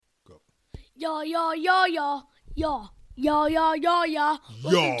Yo. Welcome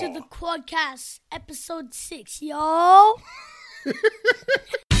to the Quadcast, episode 6, yo.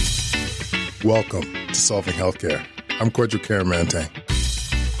 Welcome to Solving Healthcare. I'm Kwadwo Karamantang.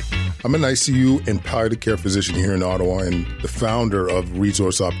 I'm an ICU and palliative care physician here in Ottawa and the founder of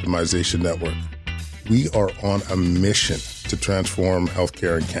Resource Optimization Network. We are on a mission to transform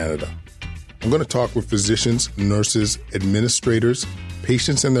healthcare in Canada. I'm going to talk with physicians, nurses, administrators,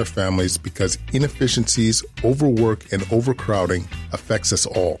 patients and their families because inefficiencies, overwork, and overcrowding affects us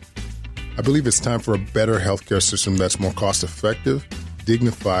all. I believe it's time for a better healthcare system that's more cost-effective,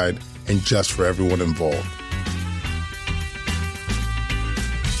 dignified, and just for everyone involved.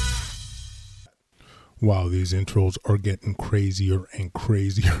 Wow, these intros are getting crazier and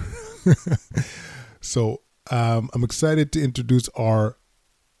crazier. So I'm excited to introduce our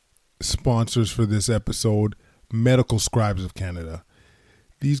sponsors for this episode, Medical Scribes of Canada.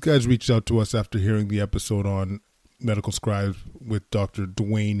 These guys reached out to us after hearing the episode on Medical Scribes with Dr.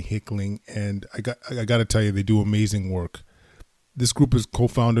 Dwayne Hickling, and I got to tell you, they do amazing work. This group is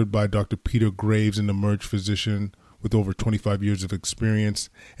co-founded by Dr. Peter Graves, an emerged physician with over 25 years of experience,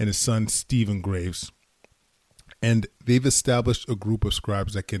 and his son, Stephen Graves. And they've established a group of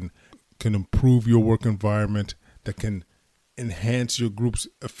scribes that can improve your work environment, that can enhance your group's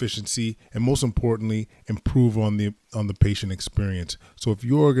efficiency, and most importantly, improve on the patient experience. So if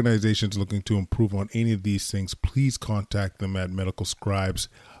your organization is looking to improve on any of these things, please contact them at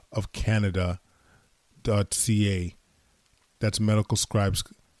medicalscribesofcanada.ca. That's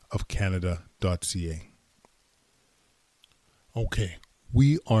medicalscribesofcanada.ca. Okay,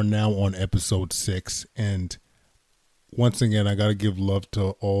 we are now on episode 6, and once again, I got to give love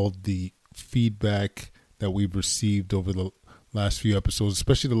to all the feedback that we've received over the last few episodes,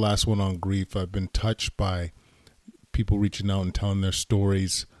 especially the last one on grief. I've been touched by people reaching out and telling their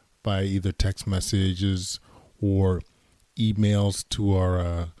stories by either text messages or emails to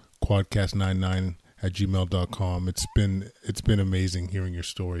our quadcast99@gmail.com. It's been amazing hearing your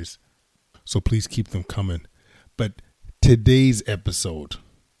stories. So please keep them coming. But today's episode,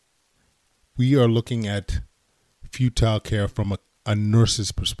 we are looking at futile care from a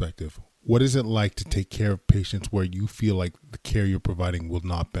nurse's perspective. What is it like to take care of patients where you feel like the care you're providing will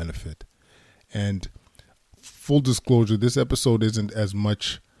not benefit? And full disclosure, this episode isn't as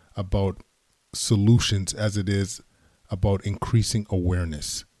much about solutions as it is about increasing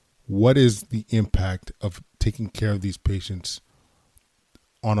awareness. What is the impact of taking care of these patients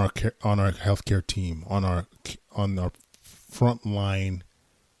on our healthcare team, on our frontline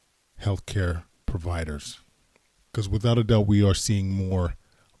healthcare providers? Because without a doubt, we are seeing more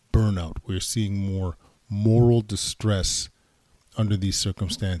burnout. We're seeing more moral distress under these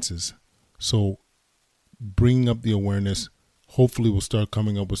circumstances. So bringing up the awareness, hopefully we'll start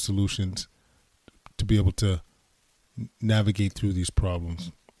coming up with solutions to be able to navigate through these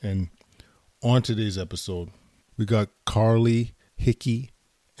problems. And on today's episode, we got Carly Hickey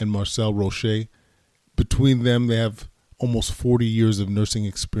and Marcel Rocher. Between them, they have almost 40 years of nursing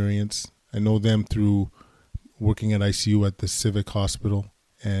experience. I know them through working at ICU at the Civic Hospital,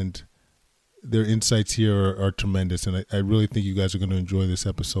 and their insights here are tremendous, and I really think you guys are going to enjoy this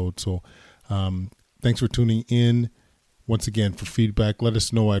episode. So thanks for tuning in. Once again, for feedback, let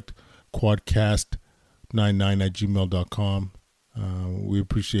us know at quadcast99@gmail.com. We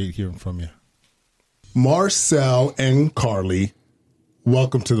appreciate hearing from you. Marcel and Carly,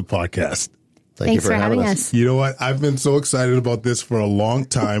 welcome to the podcast. Thanks for having us. You know what? I've been so excited about this for a long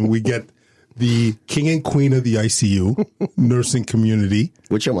time. We get the king and queen of the ICU nursing community.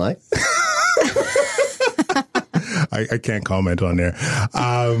 Which am I? I can't comment on there.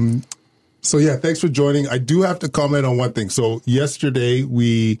 So yeah, thanks for joining. I do have to comment on one thing. So yesterday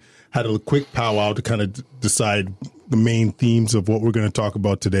we had a quick powwow to kind of decide the main themes of what we're going to talk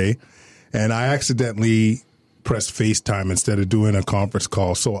about today. And I accidentally pressed FaceTime instead of doing a conference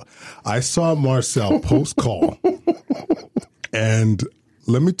call. So I saw Marcel post-call, and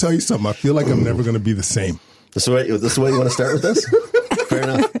let me tell you something. I feel like I'm never going to be the same. This is what you want to start with this? Fair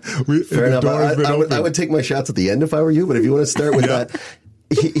enough. Fair enough. I would take my shots at the end if I were you, but if you want to start with that,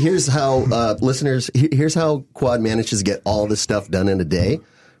 here's how, listeners, here's how Quad manages to get all this stuff done in a day,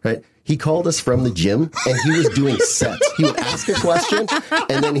 right? He called us from the gym, and he was doing sets. He would ask a question,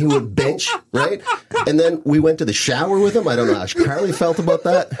 and then he would bench, right? And then we went to the shower with him. I don't know how Carly felt about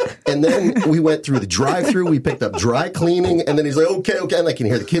that. And then we went through the drive-thru. We picked up dry cleaning, and then he's like, okay. And I can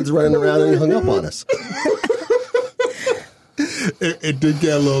hear the kids running around, and he hung up on us. It did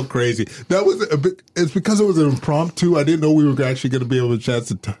get a little crazy. That was a bit. It's because it was an impromptu. I didn't know we were actually going to be able to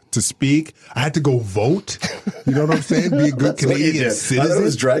chance to speak. I had to go vote. You know what I'm saying? Be a good Canadian citizen. I thought it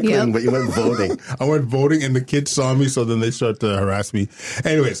was drag queen, but you went voting. I went voting, and the kids saw me, so then they started to harass me.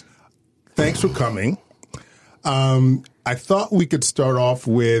 Anyways, thanks for coming. I thought we could start off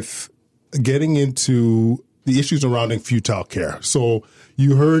with getting into the issues surrounding futile care. So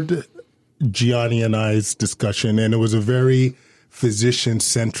you heard Gianni and I's discussion, and it was a very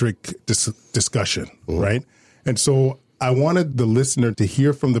physician-centric discussion, right? And so I wanted the listener to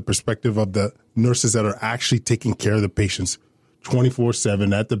hear from the perspective of the nurses that are actually taking care of the patients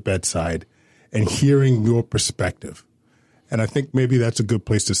 24/7 at the bedside and hearing your perspective. And I think maybe that's a good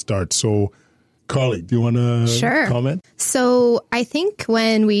place to start. So, Carly, do you want to comment? So I think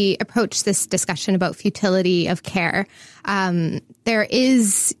when we approach this discussion about futility of care, there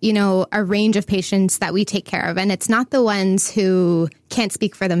is, a range of patients that we take care of. And it's not the ones who can't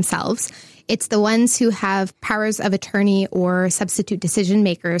speak for themselves. It's the ones who have powers of attorney or substitute decision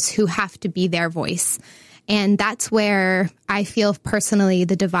makers who have to be their voice. And that's where I feel personally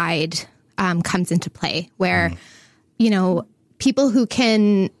the divide comes into play, where, people who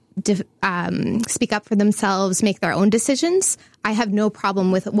can speak up for themselves, make their own decisions. I have no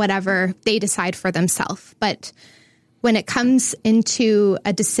problem with whatever they decide for themselves. But when it comes into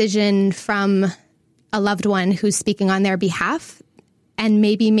a decision from a loved one who's speaking on their behalf and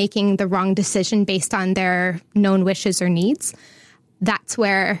maybe making the wrong decision based on their known wishes or needs, that's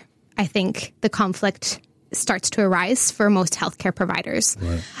where I think the conflict starts to arise for most healthcare providers.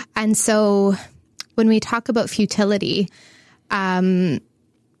 Right. And so when we talk about futility,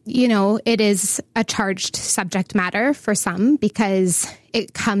 it is a charged subject matter for some because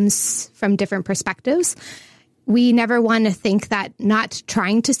it comes from different perspectives. We never want to think that not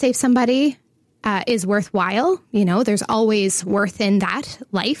trying to save somebody is worthwhile. There's always worth in that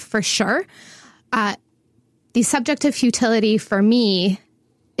life for sure. The subject of futility for me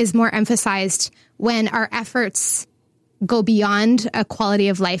is more emphasized when our efforts go beyond a quality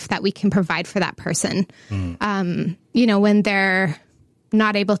of life that we can provide for that person. When they're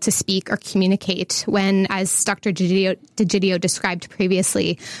not able to speak or communicate, when, as Dr. Digidio described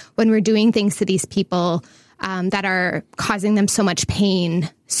previously, when we're doing things to these people that are causing them so much pain,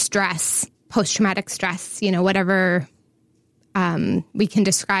 stress, post-traumatic stress, whatever we can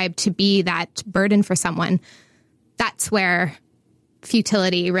describe to be that burden for someone, that's where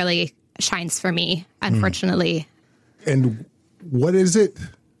futility really shines for me, unfortunately. And what is it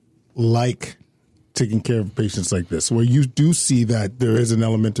like taking care of patients like this, where you do see that there is an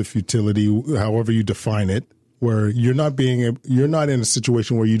element of futility, however you define it, where you're not in a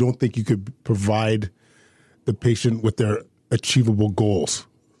situation where you don't think you could provide the patient with their achievable goals,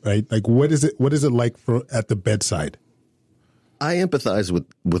 right? Like, what is it like at the bedside? I empathize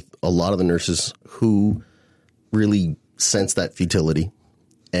with a lot of the nurses who really sense that futility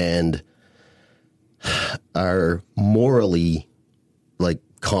and are morally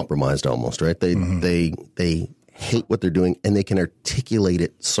compromised almost, right? They hate what they're doing and they can articulate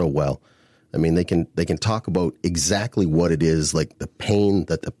it so well. I mean, they can talk about exactly what it is, like the pain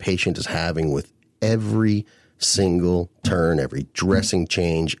that the patient is having with every single turn, every dressing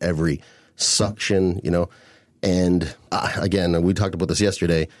change, every suction, And again, we talked about this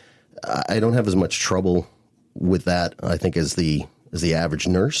yesterday. I don't have as much trouble with that, I think, as the average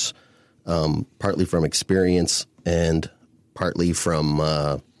nurse, partly from experience and partly from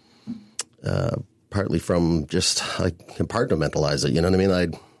just I compartmentalize it. You know what I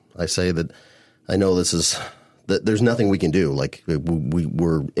mean? I say that I know that there's nothing we can do. Like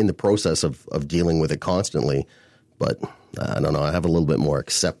we're in the process of dealing with it constantly, but I don't know. I have a little bit more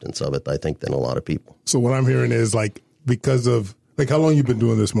acceptance of it, I think, than a lot of people. So what I'm hearing is because of how long you been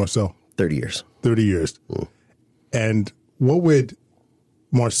doing this, Marcel? 30 years. 30 years. Mm. And what would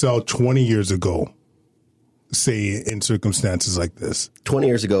Marcel 20 years ago say in circumstances like this? 20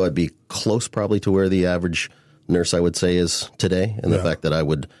 years ago, I'd be close probably to where the average nurse, I would say, is today. And the fact that I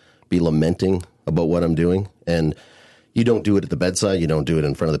would be lamenting about what I'm doing. And you don't do it at the bedside. You don't do it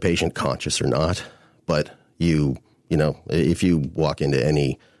in front of the patient, conscious or not. But if you walk into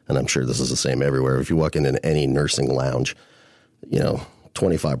any, and I'm sure this is the same everywhere, if you walk into any nursing lounge,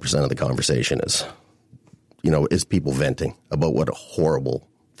 25% of the conversation is people venting about what a horrible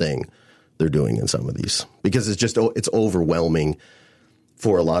thing they're doing in some of these, because it's overwhelming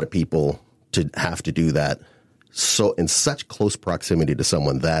for a lot of people to have to do that so in such close proximity to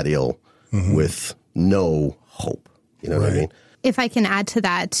someone that ill with no hope. You know what I mean? If I can add to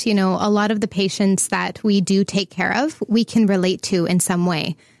that, a lot of the patients that we do take care of, we can relate to in some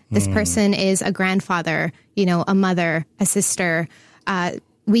way. This person is a grandfather, a mother, a sister. I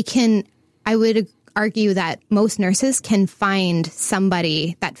would argue that most nurses can find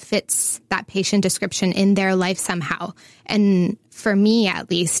somebody that fits that patient description in their life somehow. And for me, at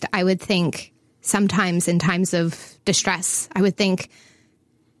least, I would think sometimes in times of distress, I would think,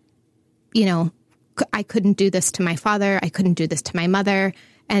 I couldn't do this to my father. I couldn't do this to my mother.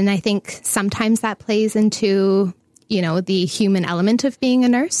 And I think sometimes that plays into, the human element of being a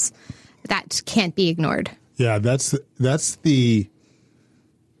nurse that can't be ignored. Yeah, that's the,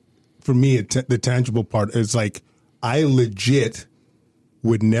 for me, the tangible part is like, I legit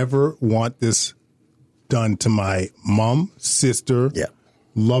would never want this done to my mom, sister,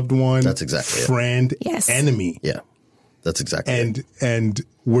 loved one, that's exactly friend, yes. enemy. Yeah, that's exactly it. And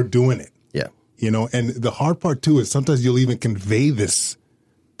we're doing it. Yeah. And the hard part too is sometimes you'll even convey this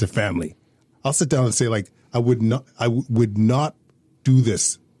to family. I'll sit down and say, like, I would not do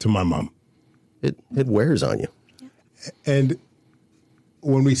this to my mom. It wears on you. And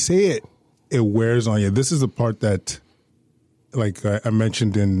when we say it wears on you. This is the part that, like I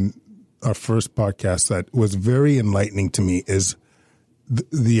mentioned in our first podcast, that was very enlightening to me is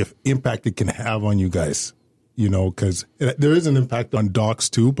the impact it can have on you guys, because there is an impact on docs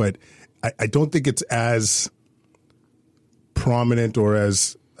too, but I don't think it's as prominent or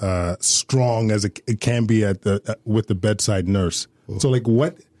as strong as it can be with the bedside nurse. So, like,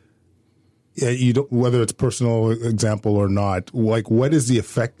 what whether it's personal example or not, like, what is the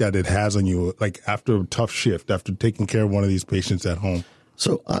effect that it has on you, like after a tough shift, after taking care of one of these patients at home?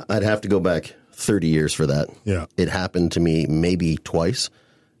 So I'd have to go back 30 years for that. Yeah, it happened to me maybe twice.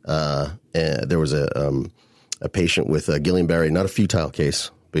 There was a patient with Guillain-Barré, not a futile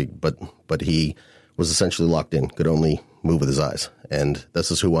case, but he was essentially locked in, could only move with his eyes. And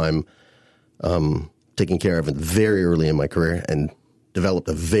this is who I'm taking care of very early in my career and developed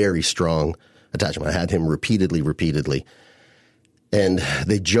a very strong attachment. I had him repeatedly. And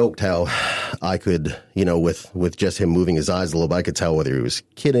they joked how I could, with just him moving his eyes a little bit, I could tell whether he was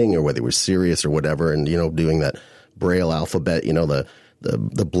kidding or whether he was serious or whatever. And, doing that Braille alphabet,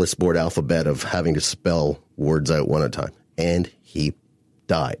 the Blissboard alphabet of having to spell words out one at a time. And he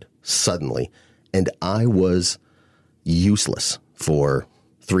died suddenly. And I was useless for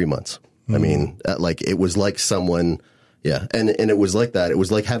 3 months. I mean, it was like someone, and it was like that. It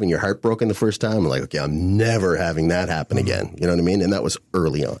was like having your heart broken the first time. I'm like, okay, I'm never having that happen again. You know what I mean? And that was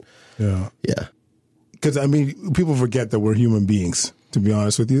early on. Yeah. Yeah. Because, people forget that we're human beings, to be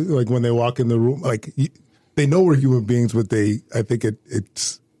honest with you. Like, when they walk in the room, like, they know we're human beings, but I think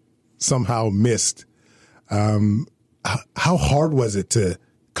it's somehow missed. How hard was it to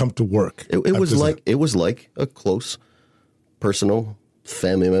come to work? It was like a close, personal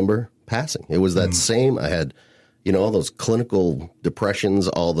family member passing. It was that same. I had, all those clinical depressions,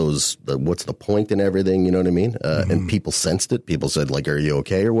 all those, what's the point in everything, you know what I mean? And people sensed it. People said, like, are you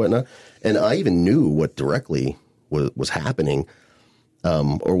okay or whatnot? And I even knew what directly was happening,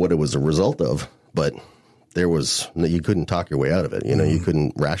 or what it was a result of, but you couldn't talk your way out of it. You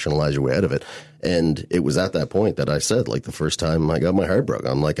couldn't rationalize your way out of it. And it was at that point that I said, like, the first time I got my heart broke,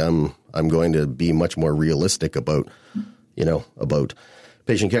 I'm like, I'm going to be much more realistic about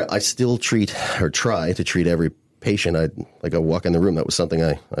patient care. I still try to treat every patient. I walk in the room. That was something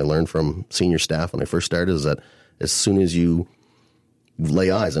I learned from senior staff when I first started, is that as soon as you lay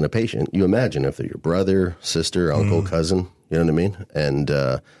eyes on a patient, you imagine if they're your brother, sister, uncle, cousin, you know what I mean? And,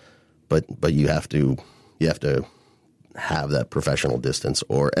 but you have to have that professional distance,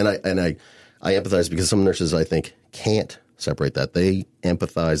 and I empathize, because some nurses, I think, can't separate that. They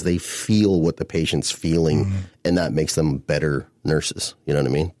empathize, they feel what the patient's feeling, and that makes them better nurses. You know what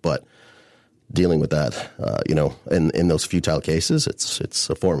I mean? But dealing with that, in those futile cases, it's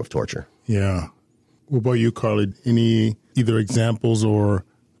a form of torture. Yeah. What about you, Carly? Any either examples or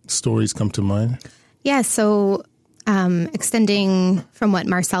stories come to mind? Yeah. So, extending from what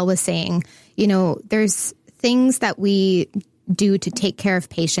Marcel was saying, there's things that we do to take care of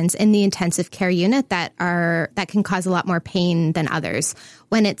patients in the intensive care unit that can cause a lot more pain than others.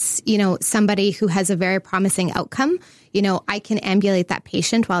 When it's, somebody who has a very promising outcome, I can ambulate that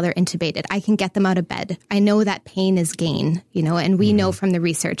patient while they're intubated. I can get them out of bed. I know that pain is gain, and we know from the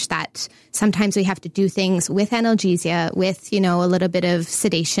research that sometimes we have to do things with analgesia, with, a little bit of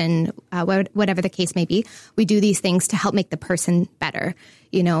sedation, whatever the case may be. We do these things to help make the person better.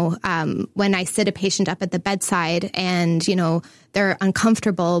 When I sit a patient up at the bedside and, they're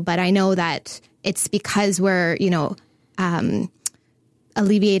uncomfortable, but I know that it's because we're,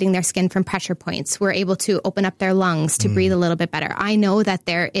 alleviating their skin from pressure points. We're able to open up their lungs to breathe a little bit better. I know that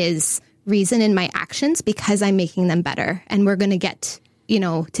there is reason in my actions because I'm making them better, and we're going to get,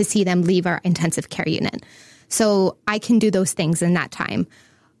 to see them leave our intensive care unit. So I can do those things in that time.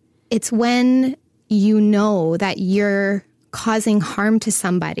 It's when you know that you're causing harm to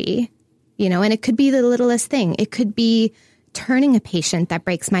somebody, and it could be the littlest thing. It could be turning a patient that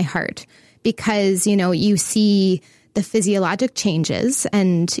breaks my heart because, you see the physiologic changes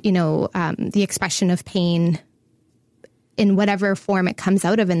and, the expression of pain in whatever form it comes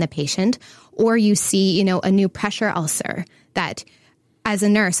out of in the patient, or you see, a new pressure ulcer that as a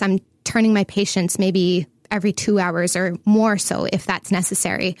nurse, I'm turning my patients maybe every 2 hours or more so if that's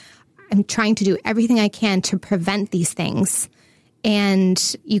necessary. I'm trying to do everything I can to prevent these things,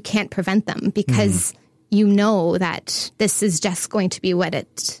 and you can't prevent them because you know that this is just going to be what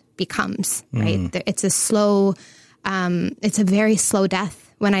it becomes, right? It's it's a very slow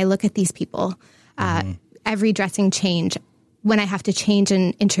death when I look at these people. Every dressing change, when I have to change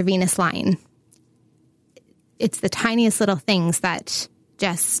an intravenous line, it's the tiniest little things that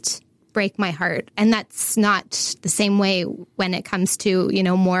just break my heart. And that's not the same way when it comes to,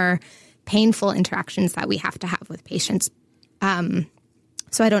 more painful interactions that we have to have with patients.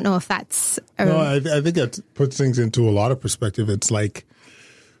 So I don't know if that's... No, I think that puts things into a lot of perspective. It's like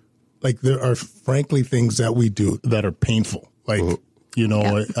there are frankly things that we do that are painful,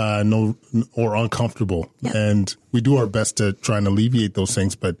 no, or uncomfortable. Yep. And we do our best to try and alleviate those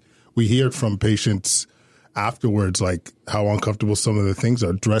things, but we hear it from patients afterwards, like how uncomfortable some of the things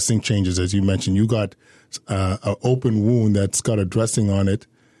are. Dressing changes, as you mentioned, you got an open wound that's got a dressing on it,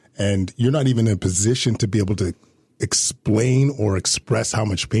 and you're not even in a position to be able to explain or express how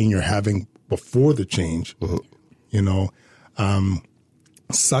much pain you're having before the change.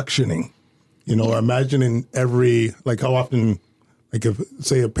 Suctioning, imagining how often, like if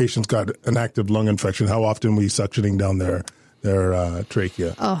say a patient's got an active lung infection, how often we suctioning down their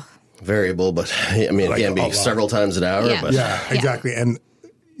trachea? Oh, variable, but it can be several times an hour. Yeah, but. Yeah, exactly. And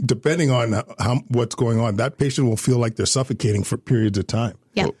depending on what's going on, that patient will feel like they're suffocating for periods of time.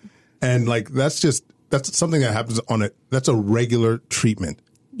 Yeah. And that's something that happens that's a regular treatment.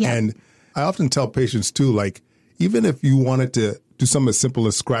 Yeah. And I often tell patients too, even if you wanted to do something as simple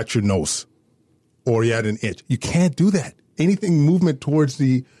as scratch your nose or you had an itch, you can't do that. Anything movement towards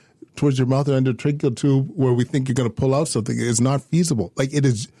your mouth or endotracheal tube where we think you're going to pull out something is not feasible. It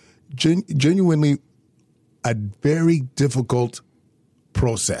is genuinely a very difficult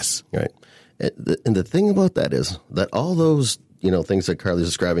process. Right. And the thing about that is that all those, things that Carly's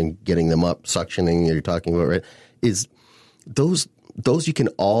describing, getting them up, suctioning, you're talking about, right, is those you can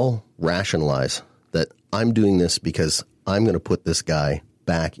all rationalize that I'm doing this because I'm going to put this guy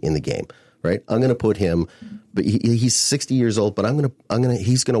back in the game, right? I'm going to put him, but he's 60 years old, but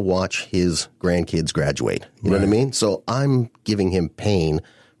he's going to watch his grandkids graduate. You know what I mean? So I'm giving him pain,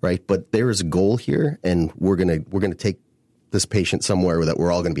 right? But there is a goal here, and we're going to take this patient somewhere that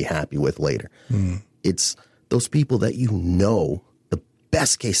we're all going to be happy with later. It's those people that the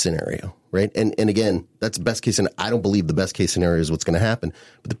best case scenario, right? And again, that's best case scenario. I don't believe the best case scenario is what's going to happen.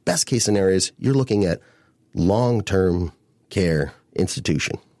 But the best case scenario is you're looking at long-term care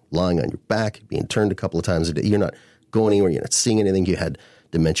institution, lying on your back, being turned a couple of times a day. You're not going anywhere. You're not seeing anything. You had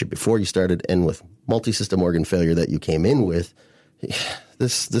dementia before you started, and with multi-system organ failure that you came in with,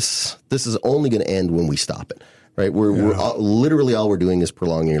 this is only going to end when we stop it, right? We're literally all we're doing is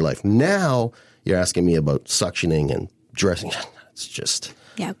prolonging your life. Now you're asking me about suctioning and dressing. It's just,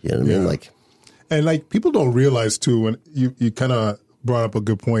 you know what I mean? And people don't realize too, when you kind of brought up a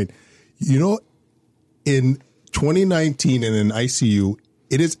good point, in 2019 in an ICU,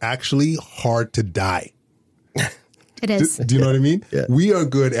 it is actually hard to die. It is. Do you know what I mean? Yeah. We are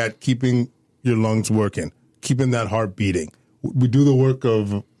good at keeping your lungs working, keeping that heart beating. We do the work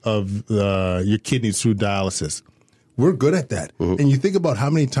of your kidneys through dialysis. We're good at that. Mm-hmm. And you think about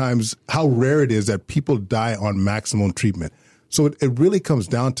how rare it is that people die on maximum treatment. So it really comes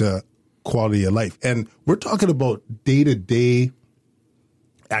down to quality of life. And we're talking about day-to-day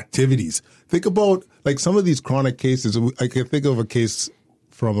activities. Think about some of these chronic cases. I can think of a case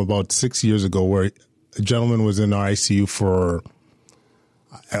from about 6 years ago where a gentleman was in our ICU for,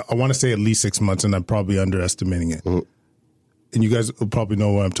 I want to say at least 6 months, and I'm probably underestimating it. Mm-hmm. And you guys will probably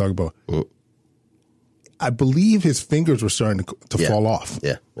know what I'm talking about. Mm-hmm. I believe his fingers were starting to fall off.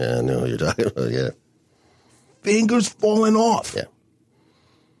 Yeah, I know what you're talking about, yeah. Fingers falling off. Yeah.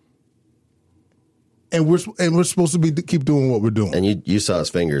 And we're supposed to keep doing what we're doing. And you saw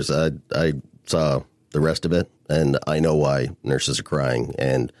his fingers. I saw the rest of it, and I know why nurses are crying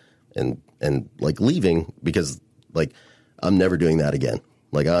and leaving, because I'm never doing that again.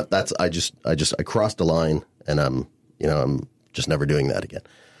 I crossed a line, and I'm just never doing that again.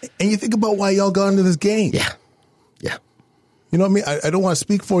 And you think about why y'all got into this game. Yeah. You know what I mean? I don't want to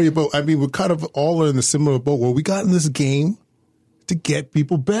speak for you, but I mean, we're kind of all in a similar boat where we got in this game to get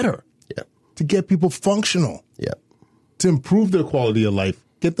people better, to get people functional, to improve their quality of life,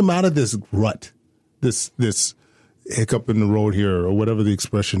 get them out of this rut, this hiccup in the road here, or whatever the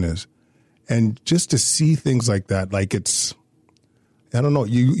expression is. And just to see things like that, like it's, I don't know,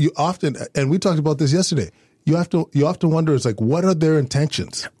 you often, and we talked about this yesterday, you have to wonder, it's like, what are their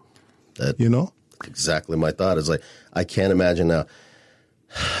intentions? You know? Exactly. My thought is like, I can't imagine now,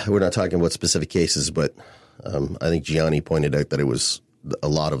 we're not talking about specific cases, but I think Gianni pointed out that it was, a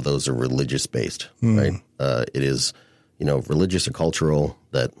lot of those are religious based, right? It is, religious or cultural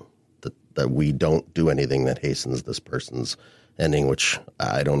that we don't do anything that hastens this person's ending, which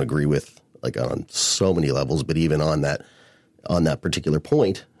I don't agree with, like on so many levels, but even on that particular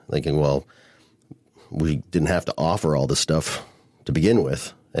point, thinking, well, we didn't have to offer all this stuff to begin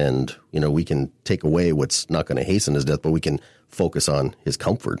with. And, we can take away what's not going to hasten his death, but we can focus on his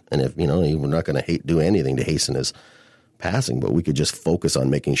comfort. And if, we're not going to do anything to hasten his passing, but we could just focus on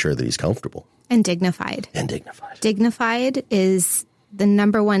making sure that he's comfortable. And dignified. Dignified is the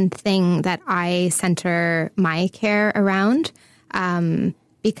number one thing that I center my care around,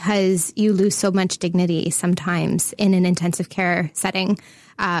 because you lose so much dignity sometimes in an intensive care setting.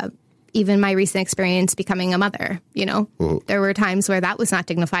 Even my recent experience becoming a mother, there were times where that was not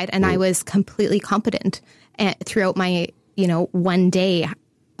dignified, and I was completely competent throughout my, 1 day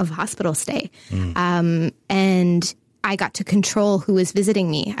of hospital stay. And I got to control who was visiting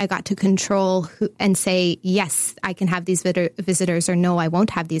me. I got to control and say, yes, I can have these visitors, or no, I won't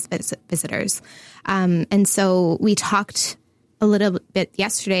have these visitors. And so we talked a little bit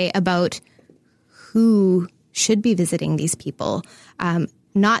yesterday about who should be visiting these people.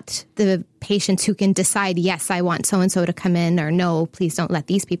 Not the patients who can decide, yes, I want so-and-so to come in, or no, please don't let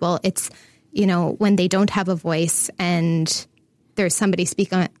these people. It's, when they don't have a voice and there's somebody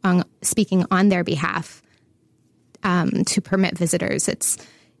speaking on their behalf to permit visitors. It's,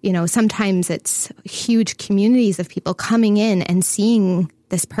 sometimes it's huge communities of people coming in and seeing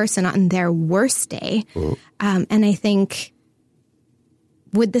this person on their worst day. And I think,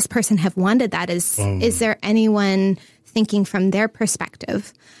 would this person have wanted that? Is there anyone thinking from their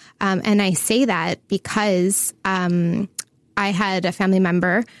perspective? And I say that because I had a family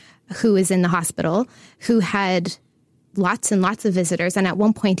member who was in the hospital who had lots and lots of visitors. And at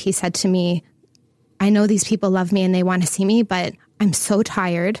one point he said to me, I know these people love me and they want to see me, but I'm so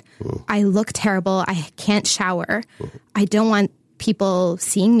tired. I look terrible. I can't shower. I don't want people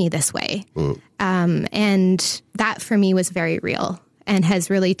seeing me this way. And that for me was very real and has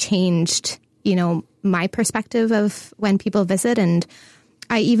really changed, my perspective of when people visit. And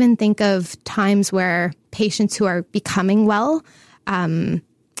I even think of times where patients who are becoming well,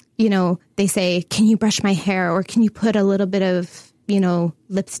 they say, can you brush my hair, or can you put a little bit of,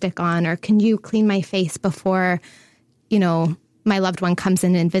 lipstick on, or can you clean my face before, my loved one comes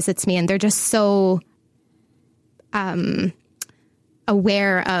in and visits me? And they're just so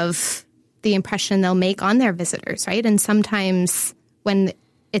aware of the impression they'll make on their visitors, right? And sometimes when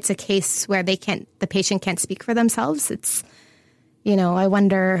it's a case where the patient can't speak for themselves, it's, I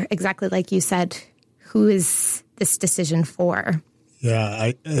wonder exactly like you said, who is this decision for?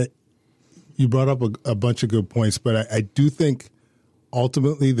 Yeah, you brought up a bunch of good points, but I do think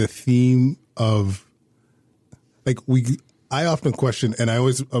ultimately the theme of, I often question, and I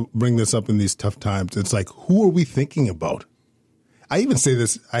always bring this up in these tough times, it's like, who are we thinking about? I even say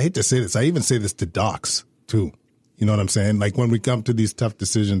this, I hate to say this, I even say this to docs too. You know what I'm saying? Like when we come to these tough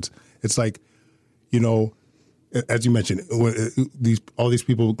decisions, it's like, as you mentioned, all these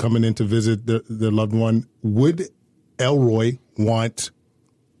people coming in to visit their loved one, would Elroy want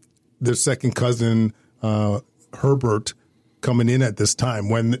their second cousin, Herbert, coming in at this time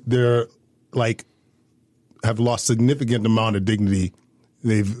when they're have lost significant amount of dignity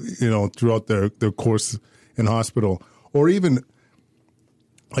they've, throughout their course in hospital? Or even,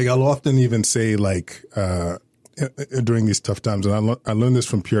 I'll often even say, during these tough times, and I learned this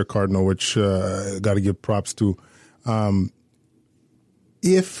from Pierre Cardinal, which got to give props to.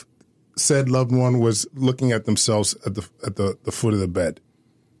 If said loved one was looking at themselves at the foot of the bed,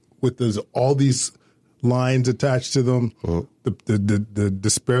 with all these lines attached to them, the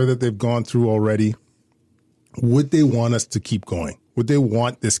despair that they've gone through already, would they want us to keep going? Would they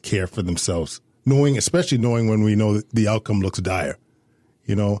want this care for themselves, especially knowing when we know that the outcome looks dire,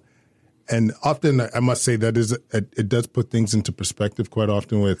 And often, I must say, it does put things into perspective quite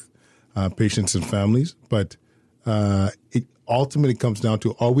often with patients and families. But it ultimately comes down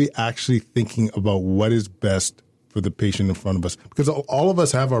to, are we actually thinking about what is best for the patient in front of us? Because all of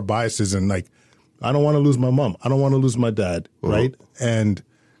us have our biases, and I don't want to lose my mom. I don't want to lose my dad, right? And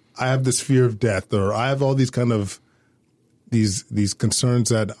I have this fear of death, or I have all these kind of these concerns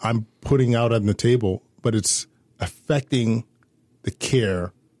that I'm putting out on the table, but it's affecting the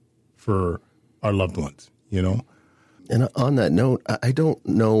care for our loved ones, you know? And on that note, I don't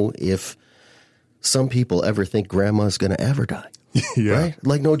know if some people ever think grandma's going to ever die. Yeah. Right?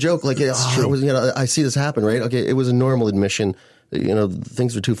 Like, no joke. Like, I see this happen, right? Okay, it was a normal admission.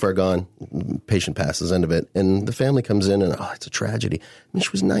 Things are too far gone. Patient passes, end of it. And the family comes in and, it's a tragedy. I mean,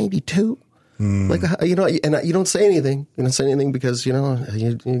 she was 92. Like, and you don't say anything. You don't say anything because,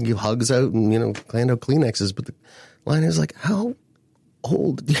 you give hugs out and, hand out Kleenexes. But the line is like, how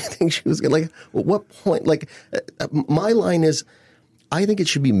old do you think she was? Like, at what point? Like, my line is, I think it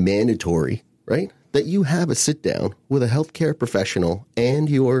should be mandatory, right? That you have a sit down with a healthcare professional and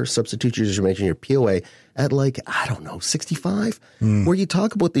your substitute teachers, you mentioned your POA at 65, where you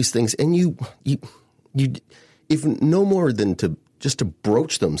talk about these things and you if no more than to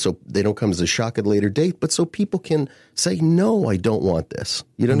broach them so they don't come as a shock at a later date, but so people can say, no, I don't want this.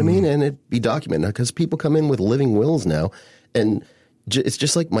 You know what I mean? And it be documented, because people come in with living wills now, and it's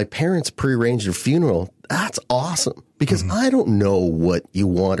just like my parents prearranged their funeral. That's awesome, because I don't know what you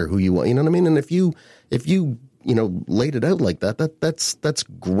want or who you want. You know what I mean? And if you laid it out like that's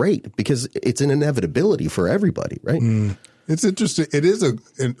great, because it's an inevitability for everybody, right? It's interesting. It is a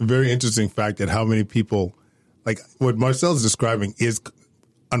very interesting fact that how many people, like what Marcel's describing, is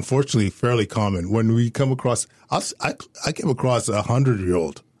unfortunately fairly common. When we come across, I came across a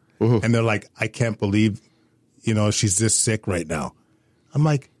 100-year-old, and they're like, I can't believe, she's this sick right now. I'm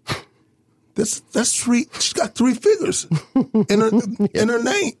like, that's three. She's got 3 figures in her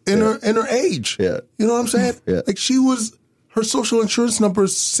name, in her age. Yeah. You know what I'm saying? Yeah. Like, her social insurance number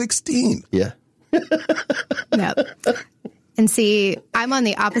is 16. Yeah. No. And see, I'm on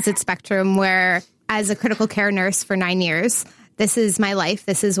the opposite spectrum, where as a critical care nurse for 9 years, this is my life.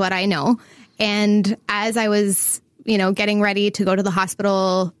 This is what I know. And as I was, getting ready to go to the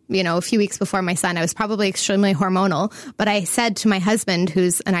hospital, a few weeks before my son, I was probably extremely hormonal. But I said to my husband,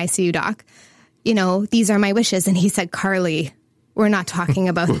 who's an ICU doc, these are my wishes. And he said, Carly, we're not talking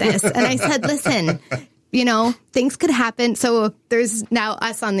about this. And I said, listen, things could happen. So there's now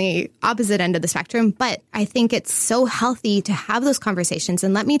us on the opposite end of the spectrum. But I think it's so healthy to have those conversations.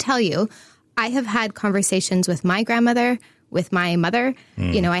 And let me tell you, I have had conversations with my grandmother, with my mother.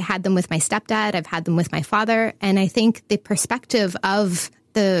 I had them with my stepdad. I've had them with my father. And I think the perspective of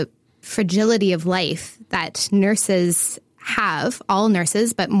the fragility of life that nurses have, all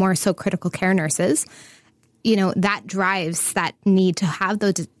nurses, but more so critical care nurses, that drives that need to have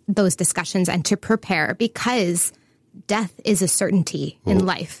those discussions and to prepare, because death is a certainty in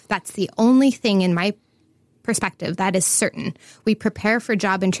life. That's the only thing in my perspective that is certain. We prepare for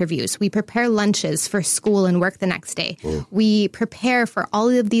job interviews. We prepare lunches for school and work the next day. We prepare for all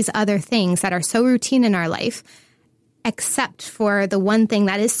of these other things that are so routine in our life, except for the one thing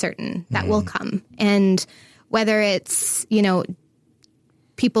that is certain that will come. And whether it's,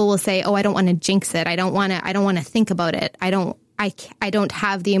 people will say, oh, I don't want to jinx it. I don't want to think about it. I don't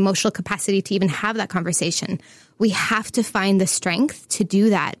have the emotional capacity to even have that conversation. We have to find the strength to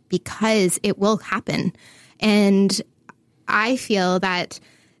do that, because it will happen. And I feel that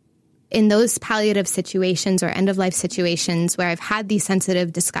in those palliative situations or end-of-life situations where I've had these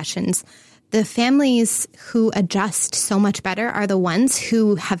sensitive discussions, the families who adjust so much better are the ones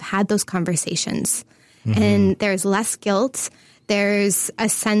who have had those conversations. And there's less guilt. There's a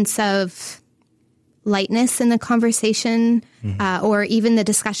sense of lightness in the conversation, or even the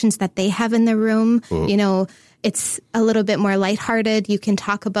discussions that they have in the room. It's a little bit more lighthearted. You can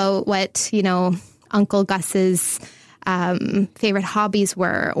talk about what, Uncle Gus's favorite hobbies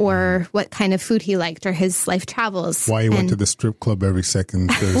were, or what kind of food he liked, or his life travels. Why he went to the strip club every second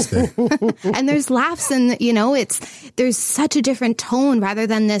Thursday. And there's laughs, and there's such a different tone, rather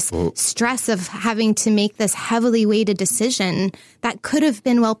than this stress of having to make this heavily weighted decision that could have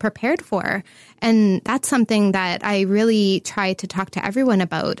been well prepared for. And that's something that I really try to talk to everyone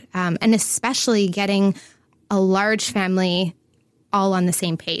about, and especially getting a large family all on the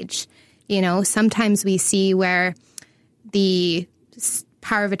same page. Sometimes we see where the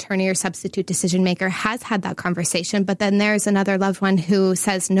power of attorney or substitute decision maker has had that conversation, but then there's another loved one who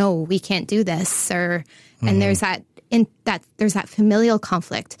says, no, we can't do this. And there's that familial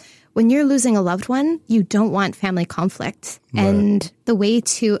conflict. When you're losing a loved one, you don't want family conflict. Right. And the way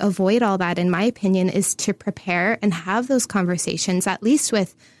to avoid all that, in my opinion, is to prepare and have those conversations, at least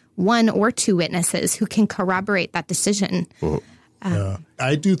with 1 or 2 witnesses who can corroborate that decision.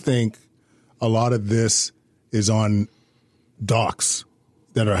 I do think a lot of this is on docs,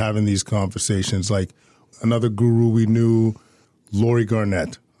 that are having these conversations. Like another guru we knew, Laurie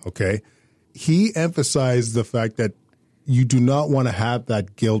Garnett, okay? He emphasized the fact that you do not want to have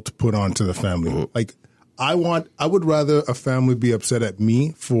that guilt put onto the family. Like I would rather a family be upset at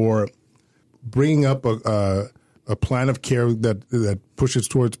me for bringing up a plan of care that pushes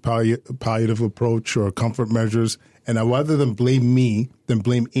towards palliative approach or comfort measures, and I'd rather them blame me than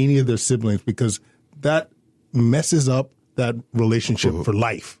blame any of their siblings, because that messes up that relationship for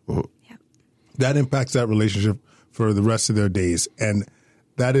life. Yeah. That impacts that relationship for the rest of their days, and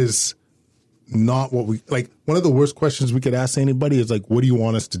that is not what we like. One of the worst questions we could ask anybody is like, "What do you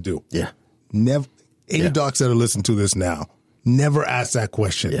want us to do?" Yeah. Never. Any docs that are listening to this now, never ask that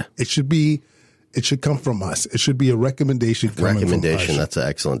question. Yeah. It should come from us. It should be a recommendation coming from us. That's an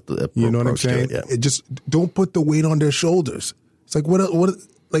excellent approach. You know what I'm saying? It just don't put the weight on their shoulders. It's like, what,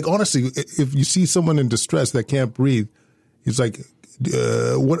 like, honestly, if you see someone in distress that can't breathe, it's like,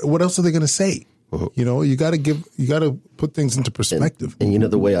 what else are they going to say? You know, you got to put things into perspective. And you know,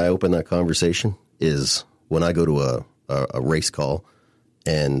 the way I open that conversation is when I go to a race call.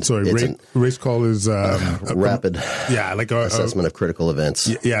 And race call is rapid like assessment of critical events.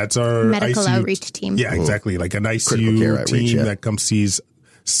 Yeah, it's our medical ICU outreach team. Yeah, exactly. Like an ICU team that comes sees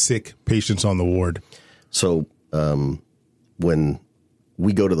sick patients on the ward. So when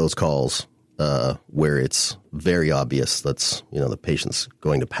we go to those calls where it's very obvious that's, you know, the patient's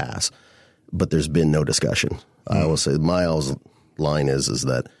going to pass, but there's been no discussion. I will say my line is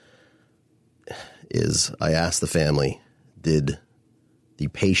I asked the family, did the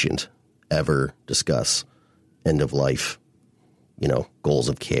patient ever discuss end of life, you know, goals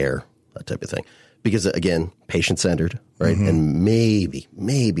of care, that type of thing? Because again, patient centered, right? And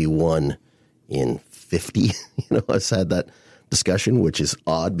maybe one in 50, you know, has had that discussion, which is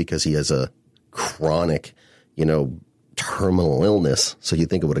odd because he has a chronic, you know, terminal illness. So you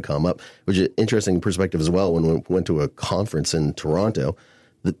think it would have come up, which is an interesting perspective as well. When we went to a conference in Toronto,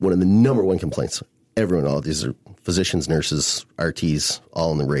 one of the number one complaints, everyone, all these are physicians, nurses, RTs,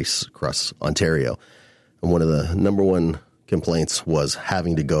 all in the race across Ontario. And one of the number one complaints was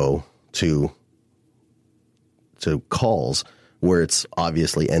having to go to calls where it's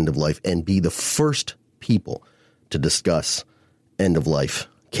obviously end of life and be the first people to discuss end of life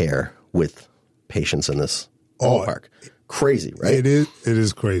care with patients in this ballpark. Crazy, right? It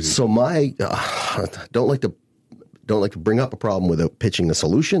is crazy. So my don't like to bring up a problem without pitching a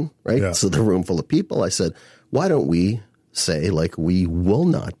solution, right? Yeah. So the room full of people, I said, why don't we say, like, we will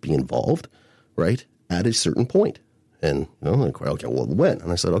not be involved, right, at a certain point? And, you know, like, okay, well, when? And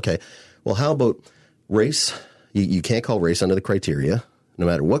I said, okay, well, how about race? You can't call race under the criteria, no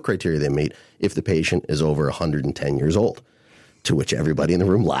matter what criteria they meet, if the patient is over 110 years old. To which everybody in the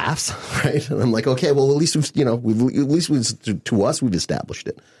room laughs, right? And I'm like, okay, well, at least to us, we've established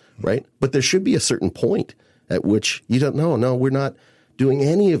it, right? But there should be a certain point at which you don't know. No, we're not doing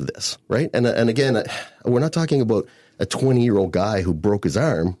any of this, right? And again, we're not talking about a 20-year-old guy who broke his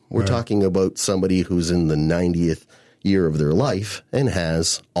arm. We're talking about somebody who's in the 90th year of their life and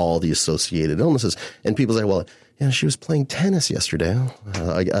has all the associated illnesses. And people say, well, yeah, she was playing tennis yesterday.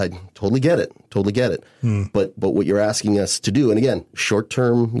 I totally get it. But what you're asking us to do, and again, short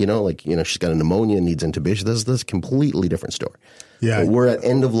term, you know, like, you know, she's got a pneumonia and needs intubation. That's a completely different story. Yeah, but we're at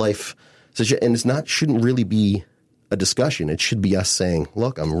end of life. And shouldn't really be a discussion. It should be us saying,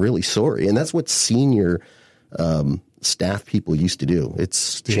 look, I'm really sorry. And that's what senior staff people used to do.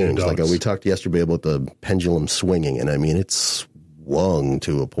 It's changed. Like we talked yesterday about the pendulum swinging. And I mean, it's swung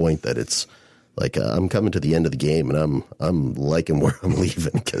to a point that it's like, I'm coming to the end of the game and I'm liking where I'm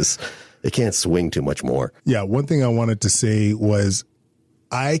leaving because they can't swing too much more. Yeah. One thing I wanted to say was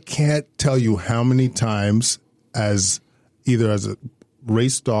I can't tell you how many times either as a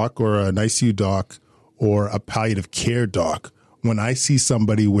race doc or an ICU doc or a palliative care doc, when I see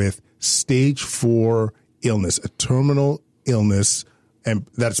somebody with stage 4 illness, a terminal illness, and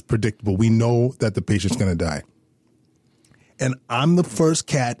that's predictable, we know that the patient's going to die. And I'm the first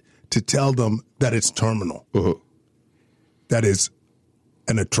cat to tell them that it's terminal. That is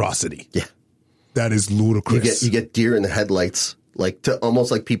an atrocity. Yeah. That is ludicrous. You get deer in the headlights. Like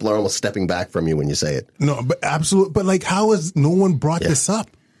almost like people are almost stepping back from you when you say it. No, but absolutely. But like, how has no one brought this up?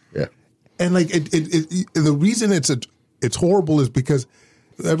 Yeah. And like, the reason it's horrible is because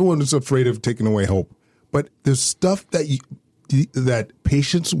everyone is afraid of taking away hope. But there's stuff that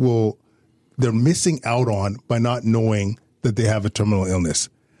patients they're missing out on by not knowing that they have a terminal illness.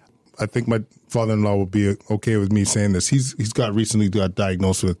 I think my father-in-law will be okay with me saying this. He's recently got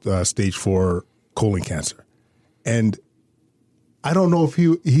diagnosed with stage 4 colon cancer, and I don't know if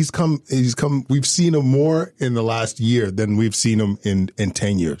he's come. We've seen him more in the last year than we've seen him in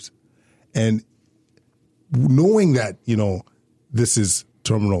 10 years. And knowing that, this is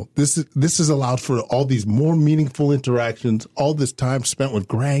terminal, this has allowed for all these more meaningful interactions, all this time spent with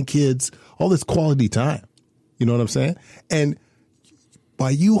grandkids, all this quality time. You know what I'm saying? And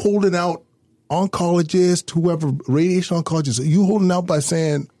by you holding out, oncologist, whoever, radiation oncologist, you holding out by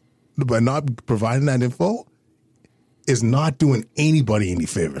not providing that info is not doing anybody any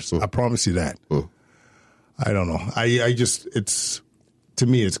favors. I promise you that. I don't know. To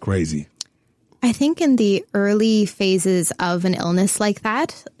me, it's crazy. I think in the early phases of an illness like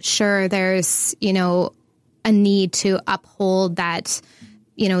that, sure, there's, a need to uphold that,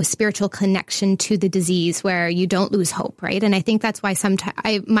 spiritual connection to the disease where you don't lose hope, right? And I think that's why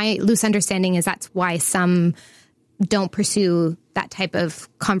my loose understanding is that's why some don't pursue that type of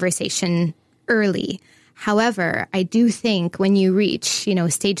conversation early. However, I do think when you reach,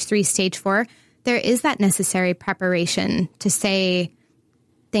 stage 3, stage 4, there is that necessary preparation to say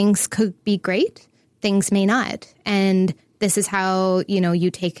things could be great, things may not. And this is how, you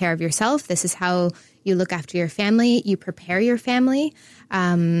take care of yourself. This is how you look after your family. You prepare your family.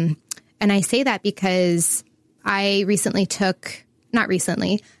 And I say that because I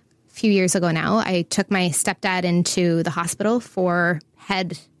a few years ago now, I took my stepdad into the hospital for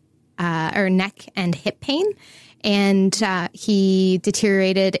neck and hip pain. And he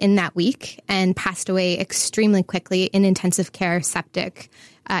deteriorated in that week and passed away extremely quickly in intensive care, septic,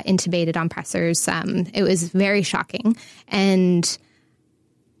 intubated on pressors. It was very shocking. And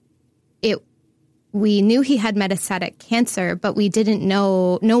we knew he had metastatic cancer, but we didn't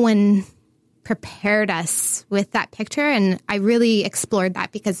know, no one prepared us with that picture. And I really explored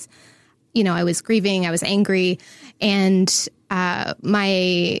that because, I was grieving, I was angry. And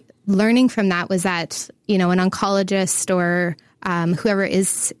my learning from that was that, an oncologist or whoever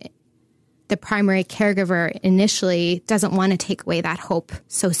is the primary caregiver initially doesn't want to take away that hope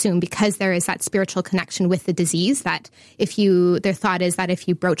so soon because there is that spiritual connection with the disease that their thought is that if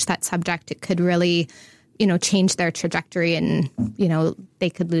you broach that subject, it could really, change their trajectory and, they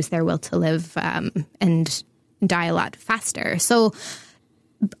could lose their will to live and die a lot faster. So,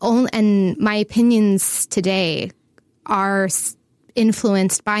 and my opinions today are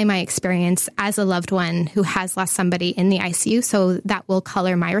influenced by my experience as a loved one who has lost somebody in the ICU. So that will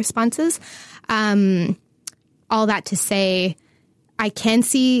color my responses. All that to say, I can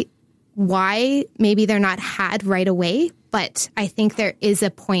see why maybe they're not had right away, but I think there is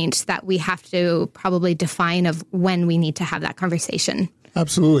a point that we have to probably define of when we need to have that conversation.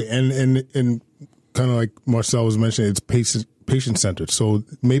 Absolutely. And kind of like Marcel was mentioning, it's patient-centered. So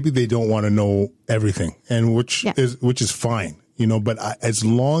maybe they don't want to know everything, and which is fine. But as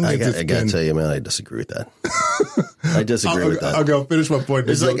long as I gotta tell you, man, I disagree with that. I disagree with that. I'll finish my point.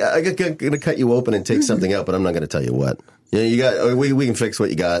 It's like I'm gonna cut you open and take something out, but I'm not gonna tell you what. You got. We can fix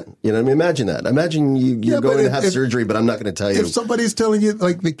what you got. Imagine that. Imagine you're going to have surgery, but I'm not going to tell you. If somebody's telling you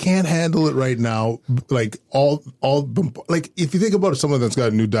like they can't handle it right now, like like if you think about someone that's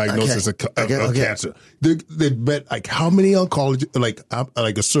got a new diagnosis of cancer, they bet like how many oncologists,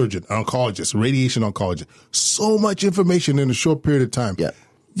 like a surgeon, an oncologist, a radiation oncologist, so much information in a short period of time. Yeah.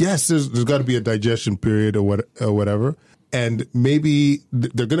 Yes, there's got to be a digestion period or whatever, and maybe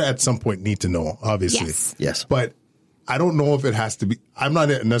they're going to at some point need to know. Obviously, yes, but. I don't know if it has to be. I'm not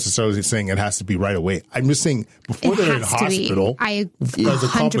necessarily saying it has to be right away. I'm just saying before they're in hospital, as a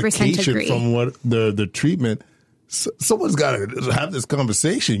complication from what the treatment, someone's got to have this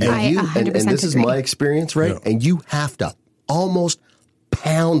conversation. And this is my experience, right? Yeah. And you have to almost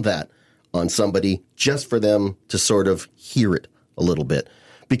pound that on somebody just for them to sort of hear it a little bit,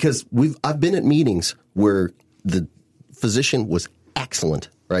 because I've been at meetings where the physician was excellent,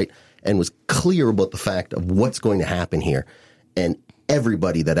 right? And was clear about the fact of what's going to happen here. And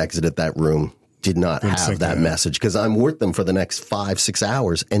everybody that exited that room did not have that message, because I'm with them for the next 5-6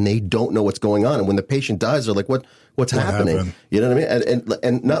 hours and they don't know what's going on. And when the patient dies, they're like, what's happening? Happened? You know what I mean?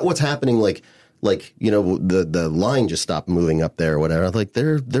 And not what's happening like the line just stopped moving up there or whatever. Like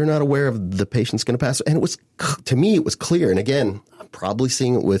they're not aware of the patient's going to pass. And to me, it was clear. And again, I'm probably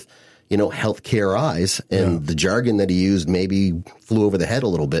seeing it with, healthcare eyes, and the jargon that he used maybe flew over the head a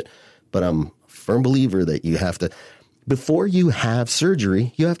little bit. But I'm a firm believer that you have to, before you have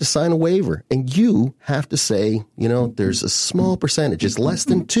surgery, you have to sign a waiver. And you have to say, there's a small percentage. It's less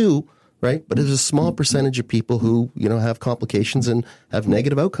than 2, right? But there's a small percentage of people who, have complications and have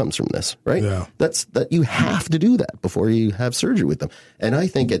negative outcomes from this, right? Yeah. That you have to do that before you have surgery with them. And I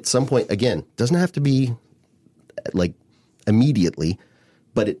think at some point, again, doesn't have to be like immediately,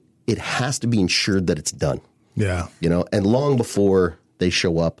 but it has to be ensured that it's done. Yeah. You know, and long before they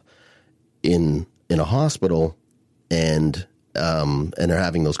show up in a hospital and they're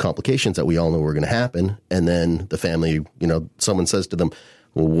having those complications that we all know are going to happen. And then the family, you know, someone says to them,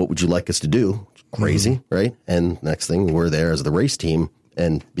 well, what would you like us to do? Crazy, right? And next thing, we're there as the race team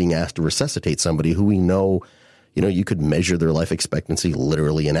and being asked to resuscitate somebody who we know, you know, you could measure their life expectancy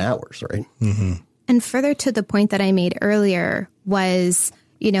literally in hours, right? Mm-hmm. And further to the point that I made earlier was,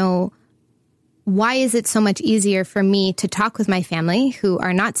 you know, why is it so much easier for me to talk with my family who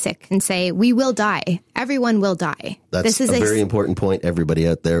are not sick and say, we will die. Everyone will die. That's a very important point, everybody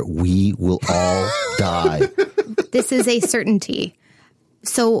out there. We will all die. This is a certainty.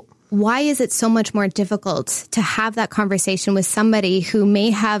 So why is it so much more difficult to have that conversation with somebody who may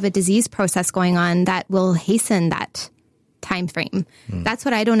have a disease process going on that will hasten that time frame? That's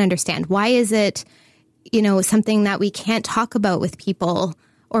what I don't understand. Why is it, you know, something that we can't talk about with people,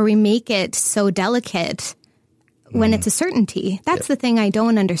 or we make it so delicate when it's a certainty? That's the thing I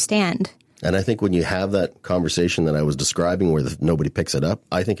don't understand. And I think when you have that conversation that I was describing where nobody picks it up,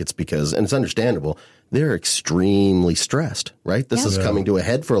 I think it's because, and it's understandable, they're extremely stressed, right? This is coming to a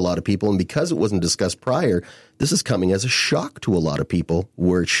head for a lot of people. And because it wasn't discussed prior, this is coming as a shock to a lot of people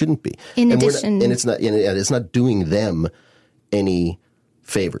where it shouldn't be. In addition, and it's not doing them any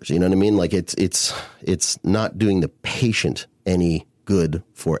favors. You know what I mean? Like it's not doing the patient any good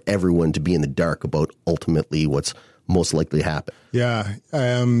for everyone to be in the dark about ultimately what's most likely to happen. Yeah.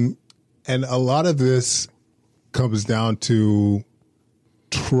 And a lot of this comes down to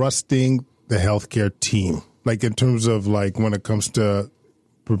trusting the healthcare team, like in terms of like when it comes to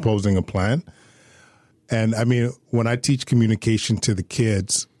proposing a plan. And I mean, when I teach communication to the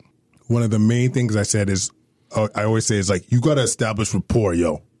kids, one of the main things I said is, I always say is like, you got to establish rapport,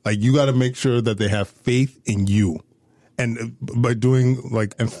 yo. Like you got to make sure that they have faith in you. And by doing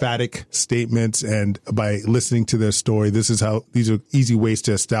like emphatic statements and by listening to their story, these are easy ways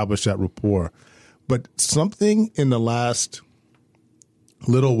to establish that rapport. But something in the last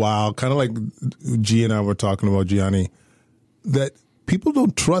little while, kind of like G and I were talking about, Gianni, that people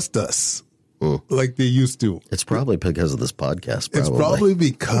don't trust us like they used to. It's probably because of this podcast. It's probably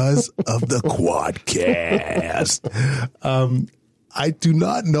because of the Quadcast. I do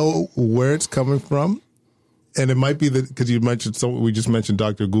not know where it's coming from. And it might be that because you mentioned we just mentioned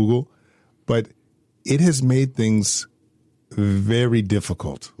Dr. Google, but it has made things very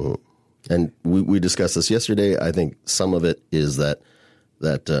difficult. And we discussed this yesterday. I think some of it is that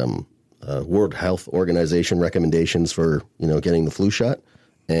World Health Organization recommendations for getting the flu shot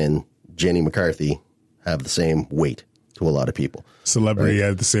and Jenny McCarthy have the same weight to a lot of people. Celebrity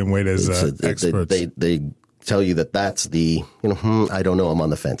have the same weight as experts. They tell you that's the I don't know. I'm on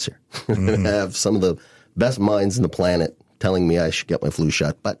the fence here. I have some of the best minds in the planet telling me I should get my flu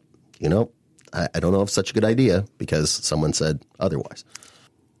shot. But, I don't know if it's such a good idea because someone said otherwise.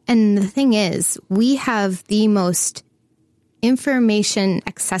 And the thing is, we have the most information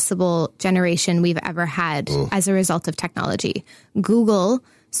accessible generation we've ever had as a result of technology. Google,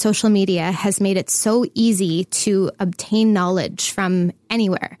 social media has made it so easy to obtain knowledge from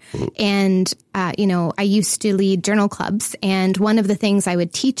anywhere. And, I used to lead journal clubs. And one of the things I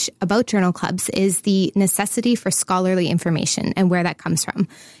would teach about journal clubs is the necessity for scholarly information and where that comes from.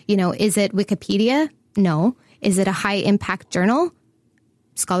 Is it Wikipedia? No. Is it a high impact journal?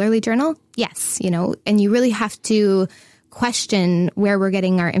 Scholarly journal? Yes. And you really have to question where we're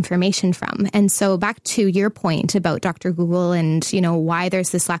getting our information from. And so back to your point about Dr. Google and, why there's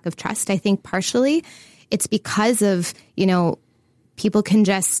this lack of trust, I think partially it's because of, people can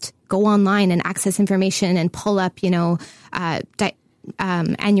just go online and access information and pull up, aneurysm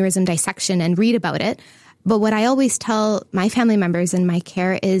dissection and read about it. But what I always tell my family members in my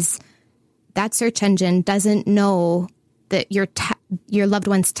care is that search engine doesn't know that your loved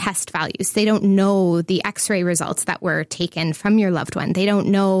one's test values. They don't know the x-ray results that were taken from your loved one. They don't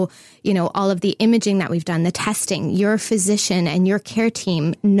know, all of the imaging that we've done, the testing. Your physician and your care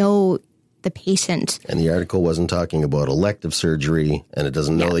team know the patient. And the article wasn't talking about elective surgery, and it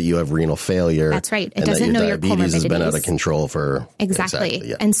doesn't know that you have renal failure. That's right. It doesn't know your comorbidities. Has been out of control for exactly.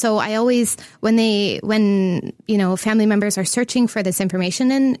 Yeah. And so I always, when family members are searching for this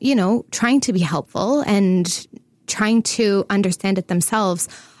information and, trying to be helpful and trying to understand it themselves,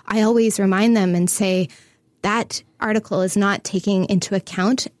 I always remind them and say that article is not taking into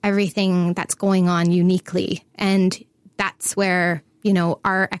account everything that's going on uniquely. And that's where,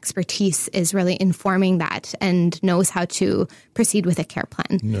 our expertise is really informing that and knows how to proceed with a care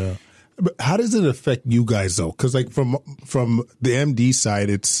plan. Yeah. But how does it affect you guys though? Because like from the MD side,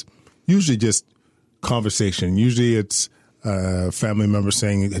 it's usually just conversation. Usually it's family member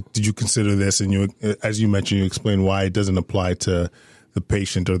saying, did you consider this? And you, as you mentioned, you explain why it doesn't apply to the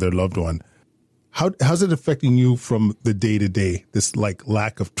patient or their loved one. How's it affecting you from the day to day, this like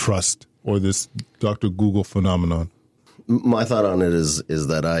lack of trust or this Dr. Google phenomenon? My thought on it is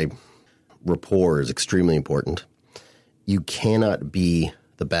that rapport is extremely important. You cannot be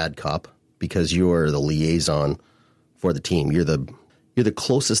the bad cop because you are the liaison for the team. You're the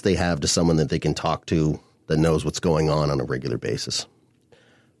closest they have to someone that they can talk to that knows what's going on a regular basis.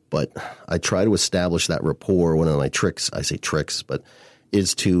 But I try to establish that rapport. One of my tricks, I say tricks, but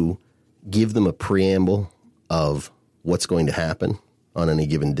is to give them a preamble of what's going to happen on any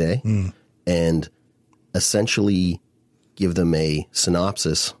given day and essentially give them a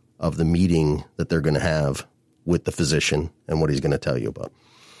synopsis of the meeting that they're going to have with the physician and what he's going to tell you about.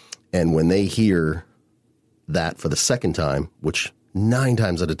 And when they hear that for the second time, which 9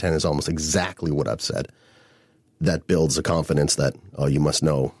 times out of 10 is almost exactly what I've said, that builds the confidence that, oh, you must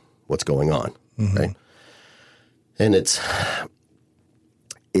know what's going on, right? And it's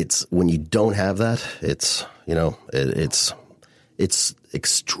when you don't have that, it's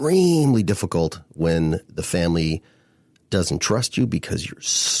extremely difficult when the family doesn't trust you because you're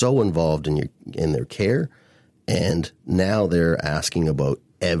so involved in their care, and now they're asking about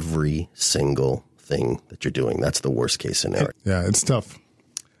every single thing that you're doing. That's the worst case scenario. Yeah, it's tough.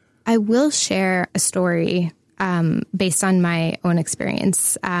 I will share a story based on my own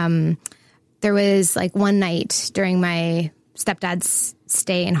experience. There was like one night during my stepdad's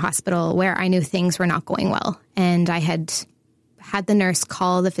stay in hospital where I knew things were not going well. And I had the nurse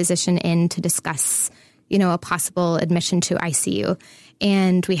call the physician in to discuss, a possible admission to ICU.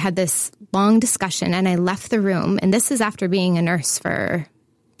 And we had this long discussion and I left the room. And this is after being a nurse for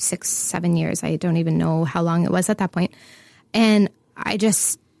 6-7 years. I don't even know how long it was at that point. And I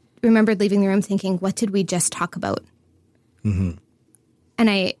just remembered leaving the room thinking, what did we just talk about? And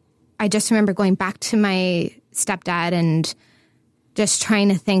I just remember going back to my stepdad and just trying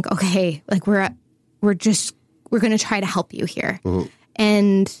to think, okay, like we're going to try to help you here.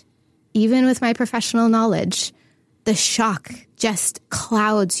 And even with my professional knowledge, the shock just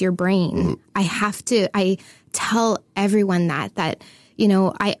clouds your brain. I tell everyone that,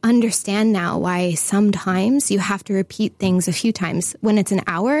 I understand now why sometimes you have to repeat things a few times. When it's an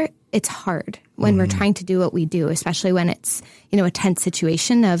hour, it's hard when we're trying to do what we do, especially when it's, a tense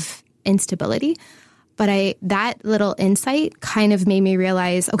situation of instability. But that little insight kind of made me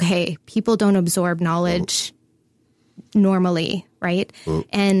realize, okay, people don't absorb knowledge normally, right?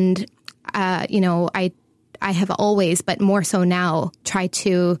 And, I have always, but more so now, tried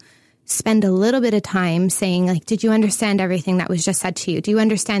to spend a little bit of time saying, like, did you understand everything that was just said to you? Do you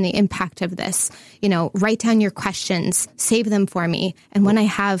understand the impact of this? Write down your questions, save them for me. And when I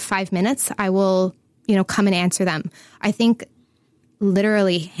have 5 minutes, I will, come and answer them. I think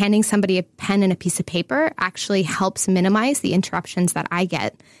literally handing somebody a pen and a piece of paper actually helps minimize the interruptions that I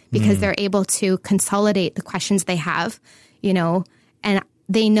get because they're able to consolidate the questions they have, and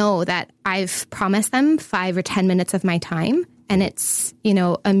they know that I've promised them 5 or 10 minutes of my time. And it's,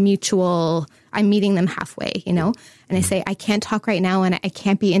 a mutual, I'm meeting them halfway, and I say, I can't talk right now and I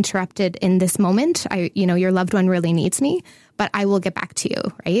can't be interrupted in this moment. Your loved one really needs me, but I will get back to you.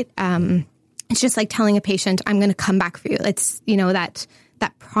 Right. It's just like telling a patient, I'm going to come back for you. It's, that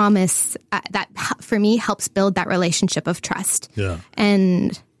promise that for me helps build that relationship of trust. Yeah.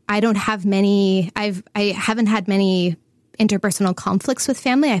 And I don't have I haven't had many interpersonal conflicts with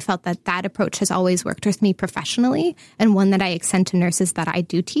family. I felt that approach has always worked with me professionally and one that I extend to nurses that I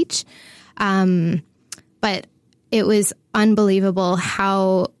do teach. But it was unbelievable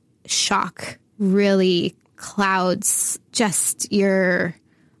how shock really clouds just your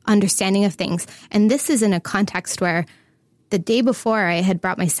understanding of things. And this is in a context where the day before I had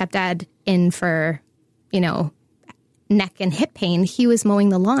brought my stepdad in for, neck and hip pain, he was mowing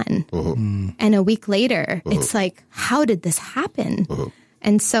the lawn. And a week later, it's like, how did this happen?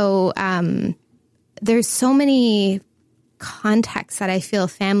 And so there's so many contexts that I feel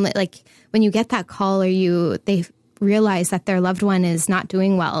family, like when you get that call or they realize that their loved one is not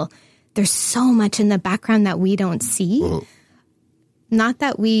doing well, there's so much in the background that we don't see. Not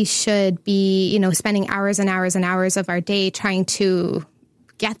that we should be, spending hours and hours and hours of our day trying to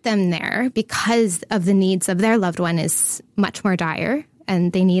get them there because of the needs of their loved one is much more dire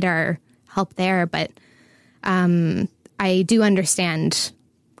and they need our help there. But I do understand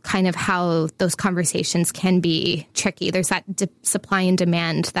kind of how those conversations can be tricky. There's that supply and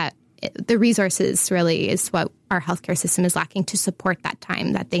demand that the resources really is what our healthcare system is lacking to support that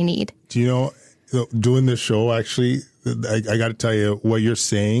time that they need. Do you know, doing this show, actually, I got to tell you, what you're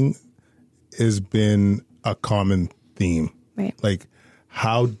saying has been a common theme. Right. Like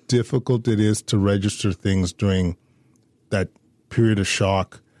how difficult it is to register things during that period of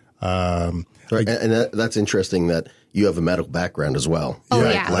shock. Right. And that's interesting that you have a medical background as well. Oh,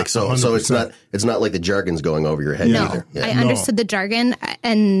 right? yeah. Like, so it's not like the jargon's going over your head No, either. Yeah. I understood the jargon,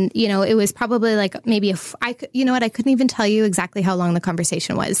 and it was probably like maybe I couldn't even tell you exactly how long the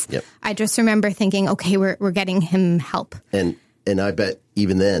conversation was. Yep. I just remember thinking, okay, we're getting him help. And I bet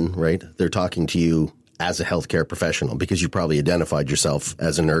even then, right, they're talking to you as a healthcare professional because you probably identified yourself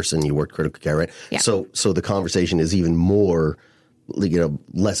as a nurse and you worked critical care, right? Yeah. So the conversation is even more,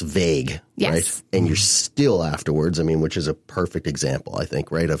 less vague, yes. right? And you're still afterwards, which is a perfect example, I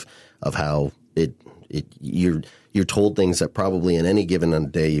think, right, of how you're told things that probably in any given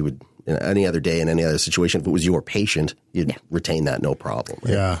day any other day in any other situation, if it was your patient, you'd retain that no problem.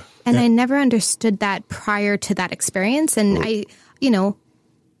 Right? Yeah. And I never understood that prior to that experience. And I,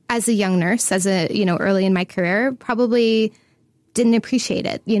 as a young nurse, early in my career, probably didn't appreciate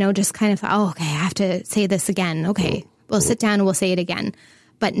it, just kind of thought, oh, okay, I have to say this again. Okay, we'll sit down and we'll say it again.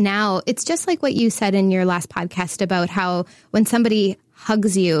 But now it's just like what you said in your last podcast about how when somebody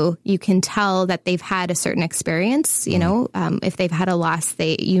hugs you, you can tell that they've had a certain experience, if they've had a loss,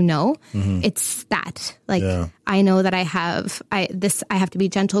 it's that. Like, I know that I have to be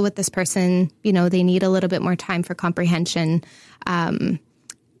gentle with this person. They need a little bit more time for comprehension.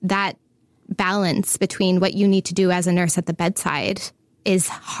 That balance between what you need to do as a nurse at the bedside is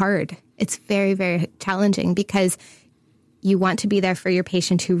hard. It's very, very challenging because you want to be there for your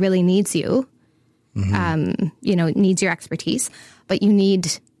patient who really needs you, needs your expertise, but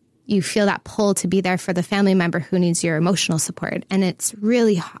you feel that pull to be there for the family member who needs your emotional support. And it's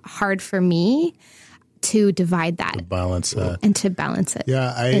really hard for me to divide that. To balance that. And to balance it in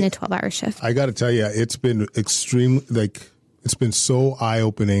a 12-hour shift. I got to tell you, it's been it's been so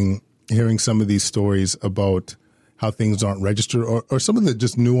eye-opening hearing some of these stories about how things aren't registered or some of the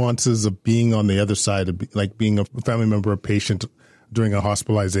just nuances of being on the other side of like being a family member or patient during a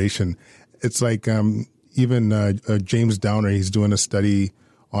hospitalization. It's like even James Downer, he's doing a study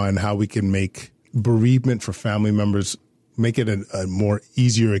on how we can make bereavement for family members, make it a more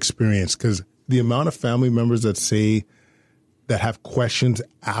easier experience. Because the amount of family members that have questions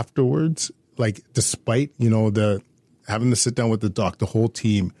afterwards, like despite, having to sit down with the doc, the whole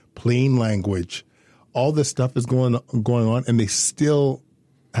team, plain language, all this stuff is going on, and they still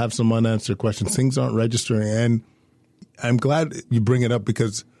have some unanswered questions. Things aren't registering. And I'm glad you bring it up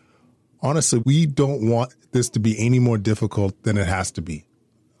because, honestly, we don't want this to be any more difficult than it has to be.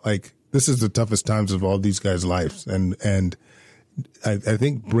 Like, this is the toughest times of all these guys' lives. And I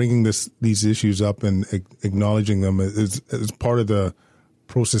think bringing these issues up and acknowledging them is part of the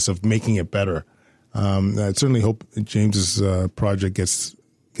process of making it better. I certainly hope James's project gets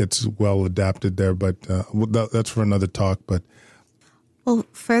well adapted there, but that's for another talk. But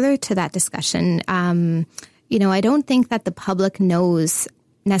further to that discussion, I don't think that the public knows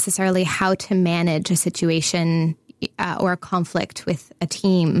necessarily how to manage a situation or a conflict with a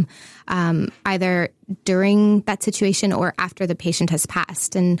team, either during that situation or after the patient has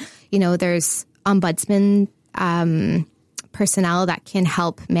passed. And there's ombudsman personnel that can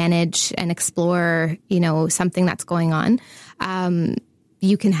help manage and explore, something that's going on.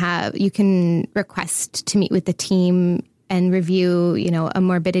 You can request to meet with the team and review, a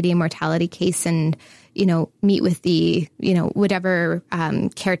morbidity and mortality case and, meet with the, whatever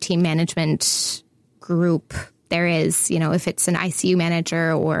care team management group there is, if it's an ICU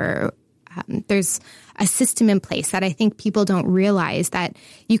manager or there's a system in place that I think people don't realize that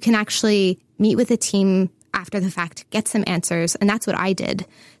you can actually meet with a team after the fact, get some answers. And that's what I did.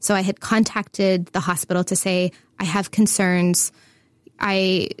 So I had contacted the hospital to say, I have concerns.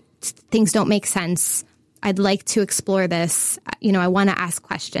 Things don't make sense. I'd like to explore this. I want to ask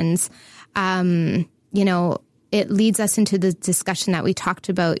questions. It leads us into the discussion that we talked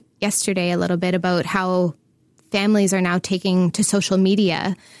about yesterday a little bit about how families are now taking to social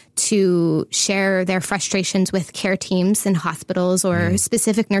media to share their frustrations with care teams in hospitals or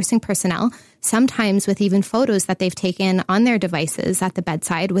specific nursing personnel, sometimes with even photos that they've taken on their devices at the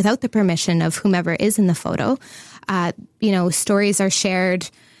bedside without the permission of whomever is in the photo. Stories are shared,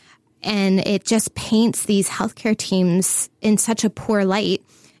 and it just paints these healthcare teams in such a poor light.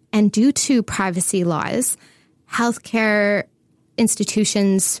 And due to privacy laws, healthcare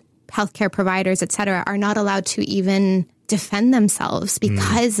institutions, healthcare providers, et cetera, are not allowed to even defend themselves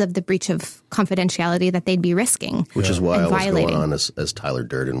because of the breach of confidentiality that they'd be risking. Which is why I was going on as Tyler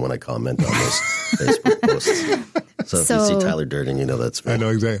Durden when I comment on those Facebook posts. So if you see Tyler Durden, that's me. I know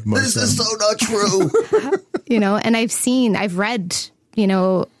exactly. This is so not true. And I've read,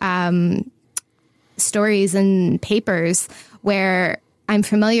 stories and papers where I'm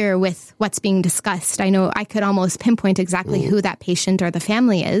familiar with what's being discussed. I know I could almost pinpoint exactly who that patient or the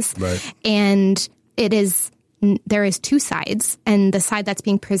family is. Right. And there is two sides, and the side that's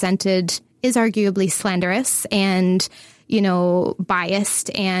being presented is arguably slanderous and, biased,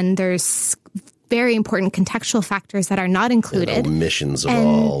 and there's very important contextual factors that are not included. Omissions of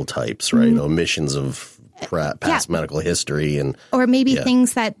all types, right? Omissions of past medical history, or maybe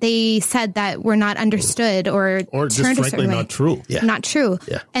things that they said that were not understood or just frankly not true. Yeah. Not true.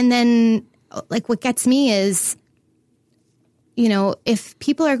 Yeah. And then what gets me is, if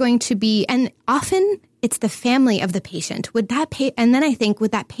people are going to be, and often it's the family of the patient. And then I think,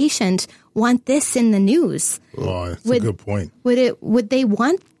 would that patient want this in the news? Oh, that's a good point. Would they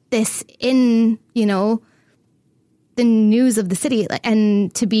want this in, the news of the city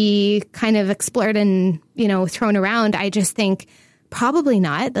and to be kind of explored and, thrown around? I just think probably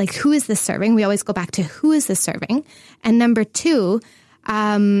not. Like, who is this serving? We always go back to who is this serving? And number two,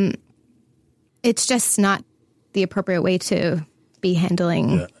 it's just not the appropriate way to be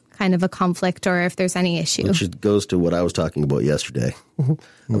handling kind of a conflict, or if there's any issue. Which goes to what I was talking about yesterday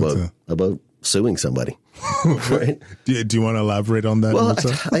about suing somebody. Right? Do you want to elaborate on that? Well,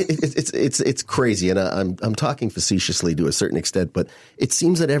 it's crazy, and I'm talking facetiously to a certain extent, but it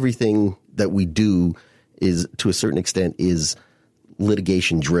seems that everything that we do is, to a certain extent, is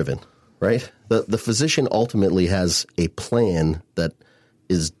litigation driven. Right? The physician ultimately has a plan that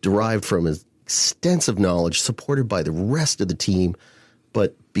is derived from his extensive knowledge, supported by the rest of the team,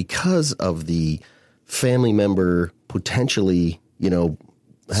 but because of the family member potentially,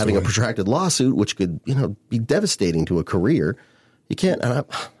 having a protracted lawsuit, which could, be devastating to a career, you can't. And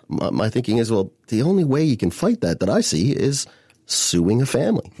my thinking is, well, the only way you can fight that I see is suing a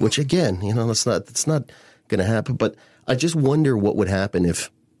family, which again, that's not going to happen. But I just wonder what would happen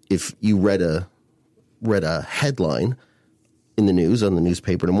if you read a headline in the news on the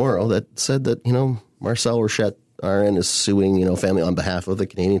newspaper tomorrow that said that, Marcel Rochette, RN, is suing, family on behalf of the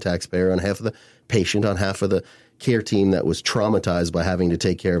Canadian taxpayer, on behalf of the patient, on behalf of the care team that was traumatized by having to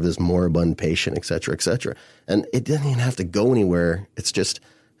take care of this moribund patient, et cetera, et cetera. And it didn't even have to go anywhere. It's just,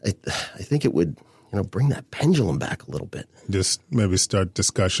 I think it would, bring that pendulum back a little bit. Just maybe start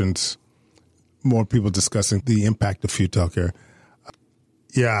discussions, more people discussing the impact of futile care.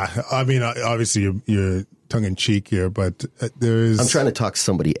 Yeah, I mean, obviously you're tongue in cheek here, but there is. I'm trying to talk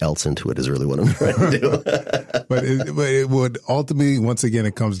somebody else into it. Is really what I'm trying to do. but it would ultimately, once again,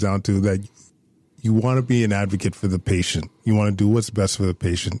 it comes down to that you want to be an advocate for the patient. You want to do what's best for the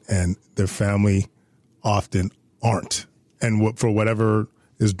patient, and their family often aren't, and for whatever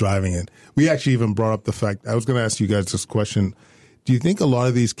is driving it. We actually even brought up the fact. I was going to ask you guys this question: do you think a lot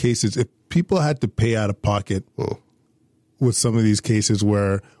of these cases, if people had to pay out of pocket with some of these cases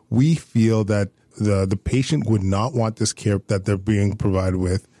where we feel that the patient would not want this care that they're being provided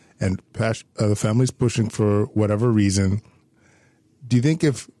with, and the family's pushing for whatever reason, do you think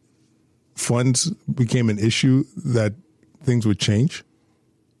if funds became an issue that things would change?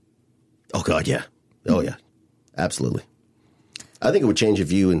 Oh, God, yeah. Oh, yeah. Absolutely. I think it would change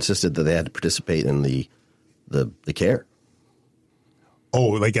if you insisted that they had to participate in the care. Oh,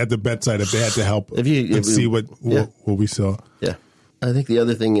 like at the bedside, if they had to help see what we saw. Yeah. I think the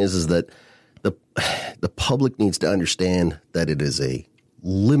other thing is that the public needs to understand that it is a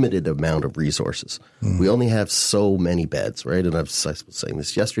limited amount of resources. We only have so many beds, right? And I was saying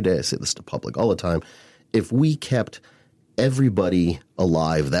this yesterday. I say this to public all the time. If we kept everybody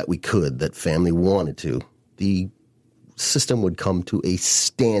alive that we could, that family wanted to, the system would come to a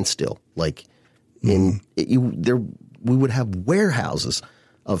standstill. Like we would have warehouses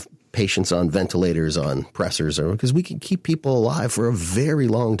of patients on ventilators, on pressors, because we can keep people alive for a very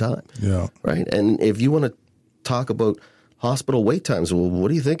long time. Yeah. Right. And if you want to talk about hospital wait times, well, what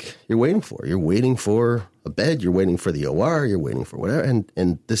do you think you're waiting for? You're waiting for a bed. You're waiting for the OR. You're waiting for whatever.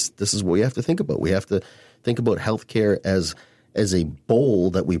 And this is what we have to think about. We have to think about healthcare as a bowl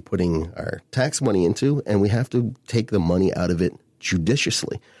that we're putting our tax money into, and we have to take the money out of it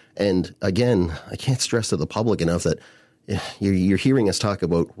judiciously. And again, I can't stress to the public enough that you're hearing us talk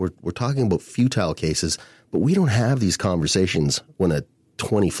about, we're talking about futile cases, but we don't have these conversations when a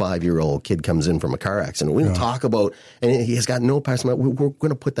 25-year-old kid comes in from a car accident. We don't talk about, and he has got no past. We're going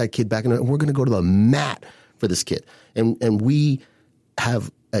to put that kid back in, and we're going to go to the mat for this kid. And we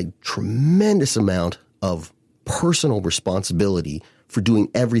have a tremendous amount of personal responsibility for doing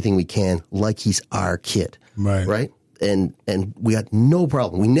everything we can like he's our kid. Right? And we had no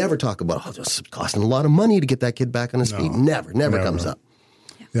problem. We never talk about, it's costing a lot of money to get that kid back on his feet. Never comes up.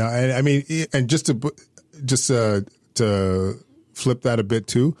 Yeah, I mean, and just to flip that a bit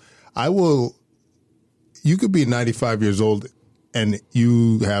too, I will you could be 95 years old and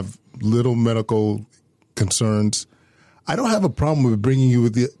you have little medical concerns. I don't have a problem with bringing you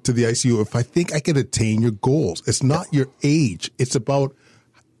to the ICU if I think I can attain your goals. It's not your age. It's about,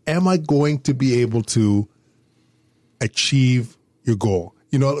 am I going to be able to achieve your goal?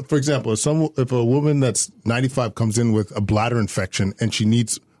 You know, for example, if a woman that's 95 comes in with a bladder infection and she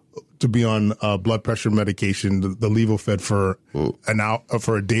needs to be on blood pressure medication, the Levofed for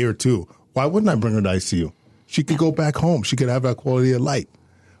for a day or two, why wouldn't I bring her to ICU? She could go back home. She could have that quality of life.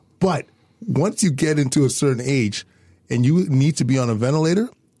 But once you get into a certain age and you need to be on a ventilator,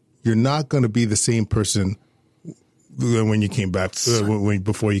 you're not going to be the same person when you came back,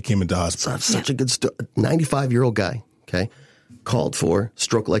 before you came into hospital. Such a good story. 95-year-old guy, okay, called for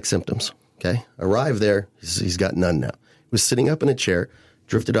stroke-like symptoms, okay, arrived there. He's got none now. He was sitting up in a chair,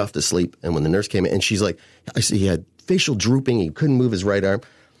 drifted off to sleep, and when the nurse came in, and she's like, I see he had facial drooping. He couldn't move his right arm.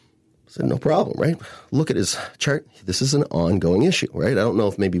 I said, no problem, right? Look at his chart. This is an ongoing issue, right? I don't know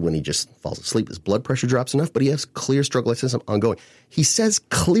if maybe when he just falls asleep, his blood pressure drops enough, but he has clear stroke-like symptoms ongoing. He says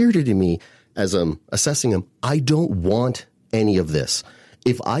clearly to me as I'm assessing him, I don't want any of this.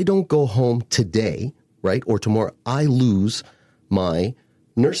 If I don't go home today, right, or tomorrow, I lose my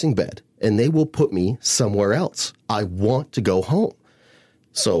nursing bed and they will put me somewhere else. I want to go home.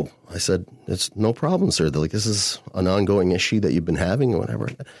 So I said, it's no problem, sir. They're like, this is an ongoing issue that you've been having or whatever.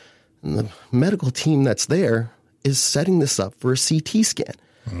 And the medical team that's there is setting this up for a CT scan.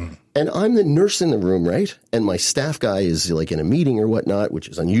 And I'm the nurse in the room, right? And my staff guy is like in a meeting or whatnot, which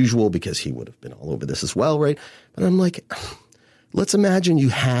is unusual because he would have been all over this as well, right? But I'm like, let's imagine you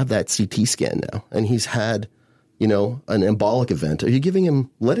have that CT scan now and he's had, you know, an embolic event. Are you giving him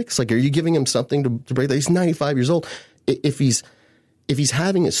lytics? Like, are you giving him something to break that? He's 95 years old. If he's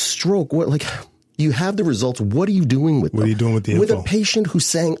having a stroke, what, like, you have the results. What are you doing with them? What are you doing with the info? With a patient who's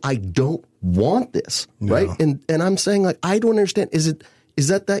saying, I don't want this, right? And I'm saying, like, I don't understand. Is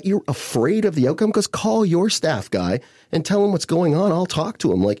that you're afraid of the outcome? Because call your staff guy and tell him what's going on. I'll talk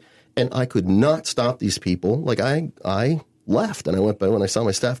to him. Like, and I could not stop these people. Like, I left and I went by when I saw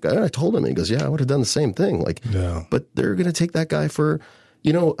my staff guy and I told him, and he goes, yeah, I would have done the same thing. Like, but they're going to take that guy for,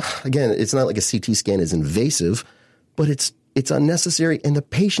 you know, again, it's not like a CT scan is invasive, but it's unnecessary. And the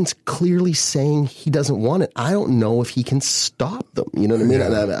patient's clearly saying he doesn't want it. I don't know if he can stop them. You know what I mean?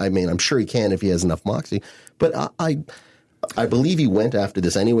 Yeah. I mean, I'm sure he can if he has enough moxie, but I believe he went after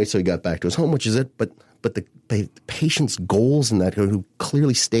this anyway, so he got back to his home, which is it. But the patient's goals in that, who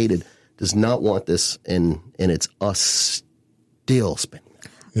clearly stated does not want this, and it's us still spending.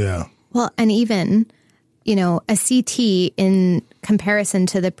 Yeah. Well, and even, you know, a CT in comparison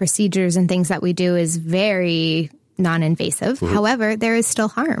to the procedures and things that we do is very non-invasive. Mm-hmm. However, there is still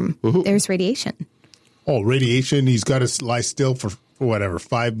harm. Mm-hmm. There's radiation. Oh, radiation. He's got to lie still for whatever,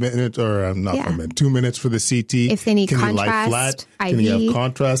 5 minutes or not 5 minutes, 2 minutes for the CT. If they need contrast, he lie flat? IV. Can he have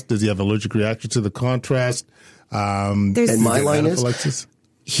contrast? Does he have allergic reaction to the contrast? And my line is,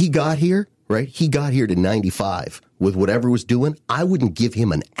 he got here, right? He got here to 95 with whatever he was doing. I wouldn't give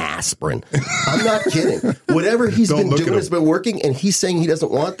him an aspirin. I'm not kidding. Whatever he's been doing has been working, and he's saying he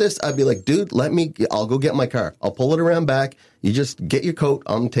doesn't want this. I'd be like, dude, I'll go get my car. I'll pull it around back. You just get your coat.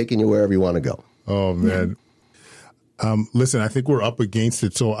 I'm taking you wherever you want to go. Oh, man. Listen, I think we're up against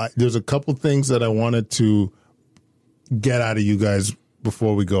it. So there's a couple things that I wanted to get out of you guys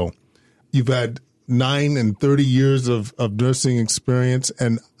before we go. You've had 9 and 30 years of nursing experience,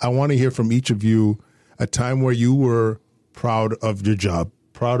 and I want to hear from each of you a time where you were proud of your job,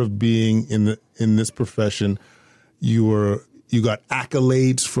 proud of being in this profession. You got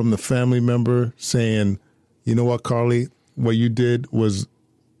accolades from the family member saying, you know what, Carly, what you did was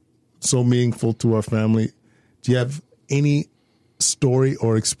so meaningful to our family. Do you have any story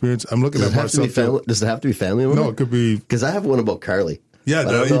or experience? I'm looking at myself. Does it have to be family member? No, it could be. Because I have one about Carly. Yeah, I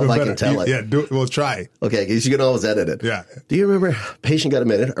don't know if I can tell it. Yeah, we'll try. Okay, because you can always edit it. Yeah. Do you remember patient got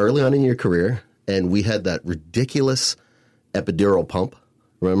admitted early on in your career, and we had that ridiculous epidural pump,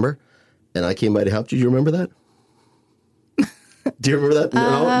 remember? And I came by to help you. Do you remember that? Do you remember that?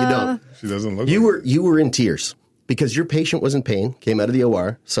 No, you don't. She doesn't look You were in tears because your patient was in pain, came out of the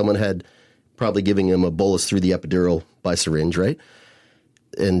OR. Someone had probably giving him a bolus through the epidural by syringe, right?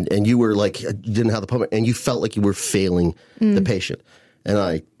 And you were like, you didn't have the pump, and you felt like you were failing the patient. And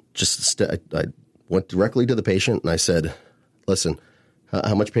I just I went directly to the patient and I said, listen,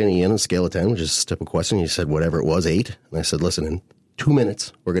 how much pain are you in on a scale of 10, which is a typical question. He said, whatever it was, 8. And I said, listen, in 2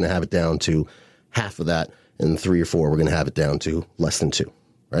 minutes, we're going to have it down to half of that. And 3 or 4, we're going to have it down to less than 2,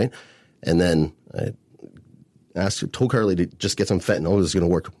 right? And then I told Carly to just get some fentanyl. It was going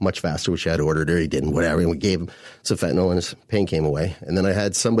to work much faster, which I had ordered her. He didn't, whatever. And we gave him some fentanyl and his pain came away. And then I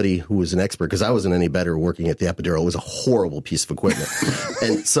had somebody who was an expert, because I wasn't any better working at the epidural. It was a horrible piece of equipment.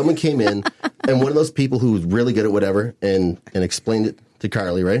 And someone came in, and one of those people who was really good at whatever and explained it to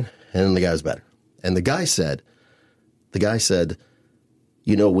Carly, right? And then the guy was better. And the guy said,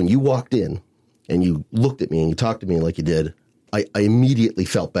 you know, when you walked in and you looked at me and you talked to me like you did, I immediately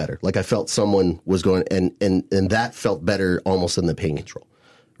felt better. Like I felt someone was going, and that felt better almost than the pain control,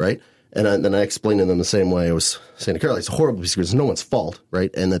 right? And then I explained to them the same way I was saying to Carly, it's a horrible piece because it's no one's fault, right?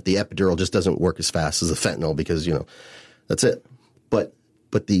 And that the epidural just doesn't work as fast as the fentanyl because, you know, that's it. But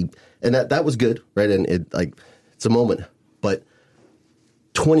that was good, right? And it's a moment. But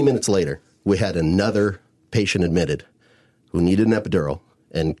 20 minutes later, we had another patient admitted who needed an epidural,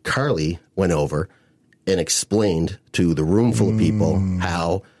 and Carly went over and explained to the room full of people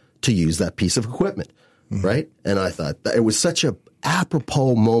how to use that piece of equipment, right? And I thought that it was such a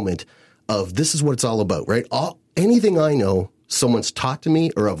apropos moment of this is what it's all about, right? Anything I know, someone's taught to me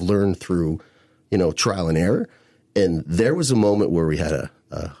or I've learned through, you know, trial and error. And there was a moment where we had a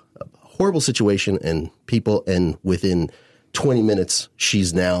horrible situation and within 20 minutes,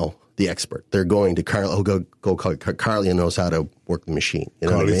 she's now the expert. They're going to Carly. Oh, go call Carly and knows how to work the machine. You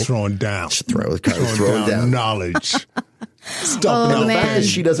know Carly's what I mean? Throwing down. Carly's throwing down knowledge. Stuff. Oh, The fact man. that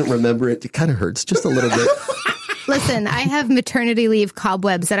she doesn't remember it kind of hurts just a little bit. Listen, I have maternity leave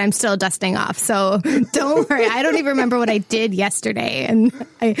cobwebs that I'm still dusting off, so don't worry. I don't even remember what I did yesterday. And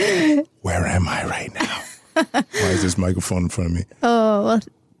Where am I right now? Why is this microphone in front of me? Oh, well,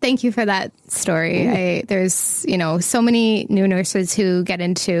 thank you for that story. There's, you know, so many new nurses who get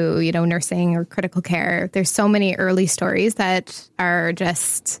into, you know, nursing or critical care. There's so many early stories that are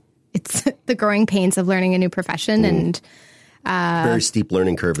just, it's the growing pains of learning a new profession and Very steep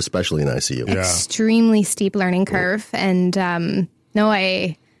learning curve, especially in ICU. Yeah. extremely steep learning curve. And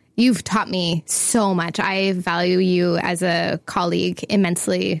you've taught me so much. I value you as a colleague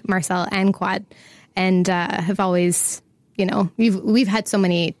immensely, Marcel and Quad, and have always, you know, we've had so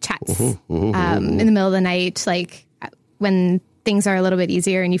many chats in the middle of the night, like when things are a little bit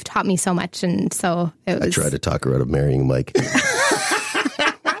easier, and you've taught me so much. And so it was. I tried to talk her out of marrying Mike.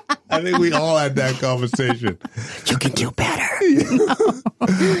 I think we all had that conversation. You can do better.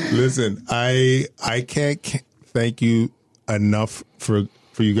 Listen, I can't thank you enough for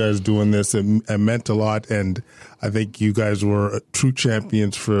you guys doing this. It meant a lot, and I think you guys were true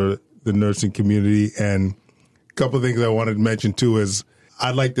champions for the nursing community. And a couple of things I wanted to mention too is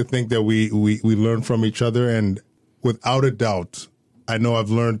I'd like to think that we learn from each other, and without a doubt, I know I've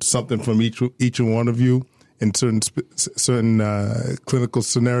learned something from each and one of you in certain clinical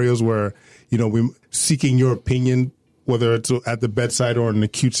scenarios where, you know, we're seeking your opinion, whether it's at the bedside or in an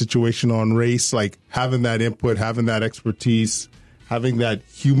acute situation on race, like having that input, having that expertise, having that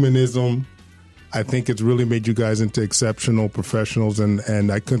humanism. I think it's really made you guys into exceptional professionals,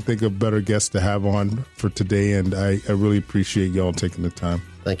 and I couldn't think of better guests to have on for today, and I really appreciate y'all taking the time.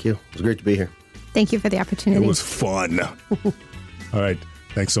 Thank you. It was great to be here. Thank you for the opportunity. It was fun. All right.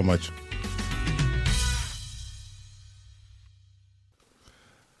 Thanks so much.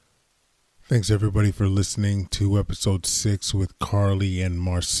 Thanks, everybody, for listening to episode 6 with Carly and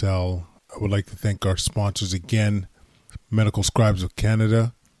Marcel. I would like to thank our sponsors again, Medical Scribes of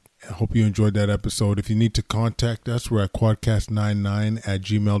Canada. I hope you enjoyed that episode. If you need to contact us, we're at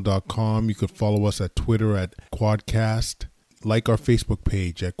quadcast99@gmail.com. You could follow us at Twitter at Quadcast. Like our Facebook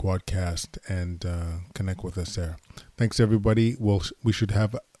page at Quadcast and connect with us there. Thanks, everybody. We should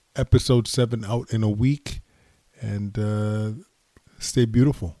have episode 7 out in a week. And stay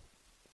beautiful.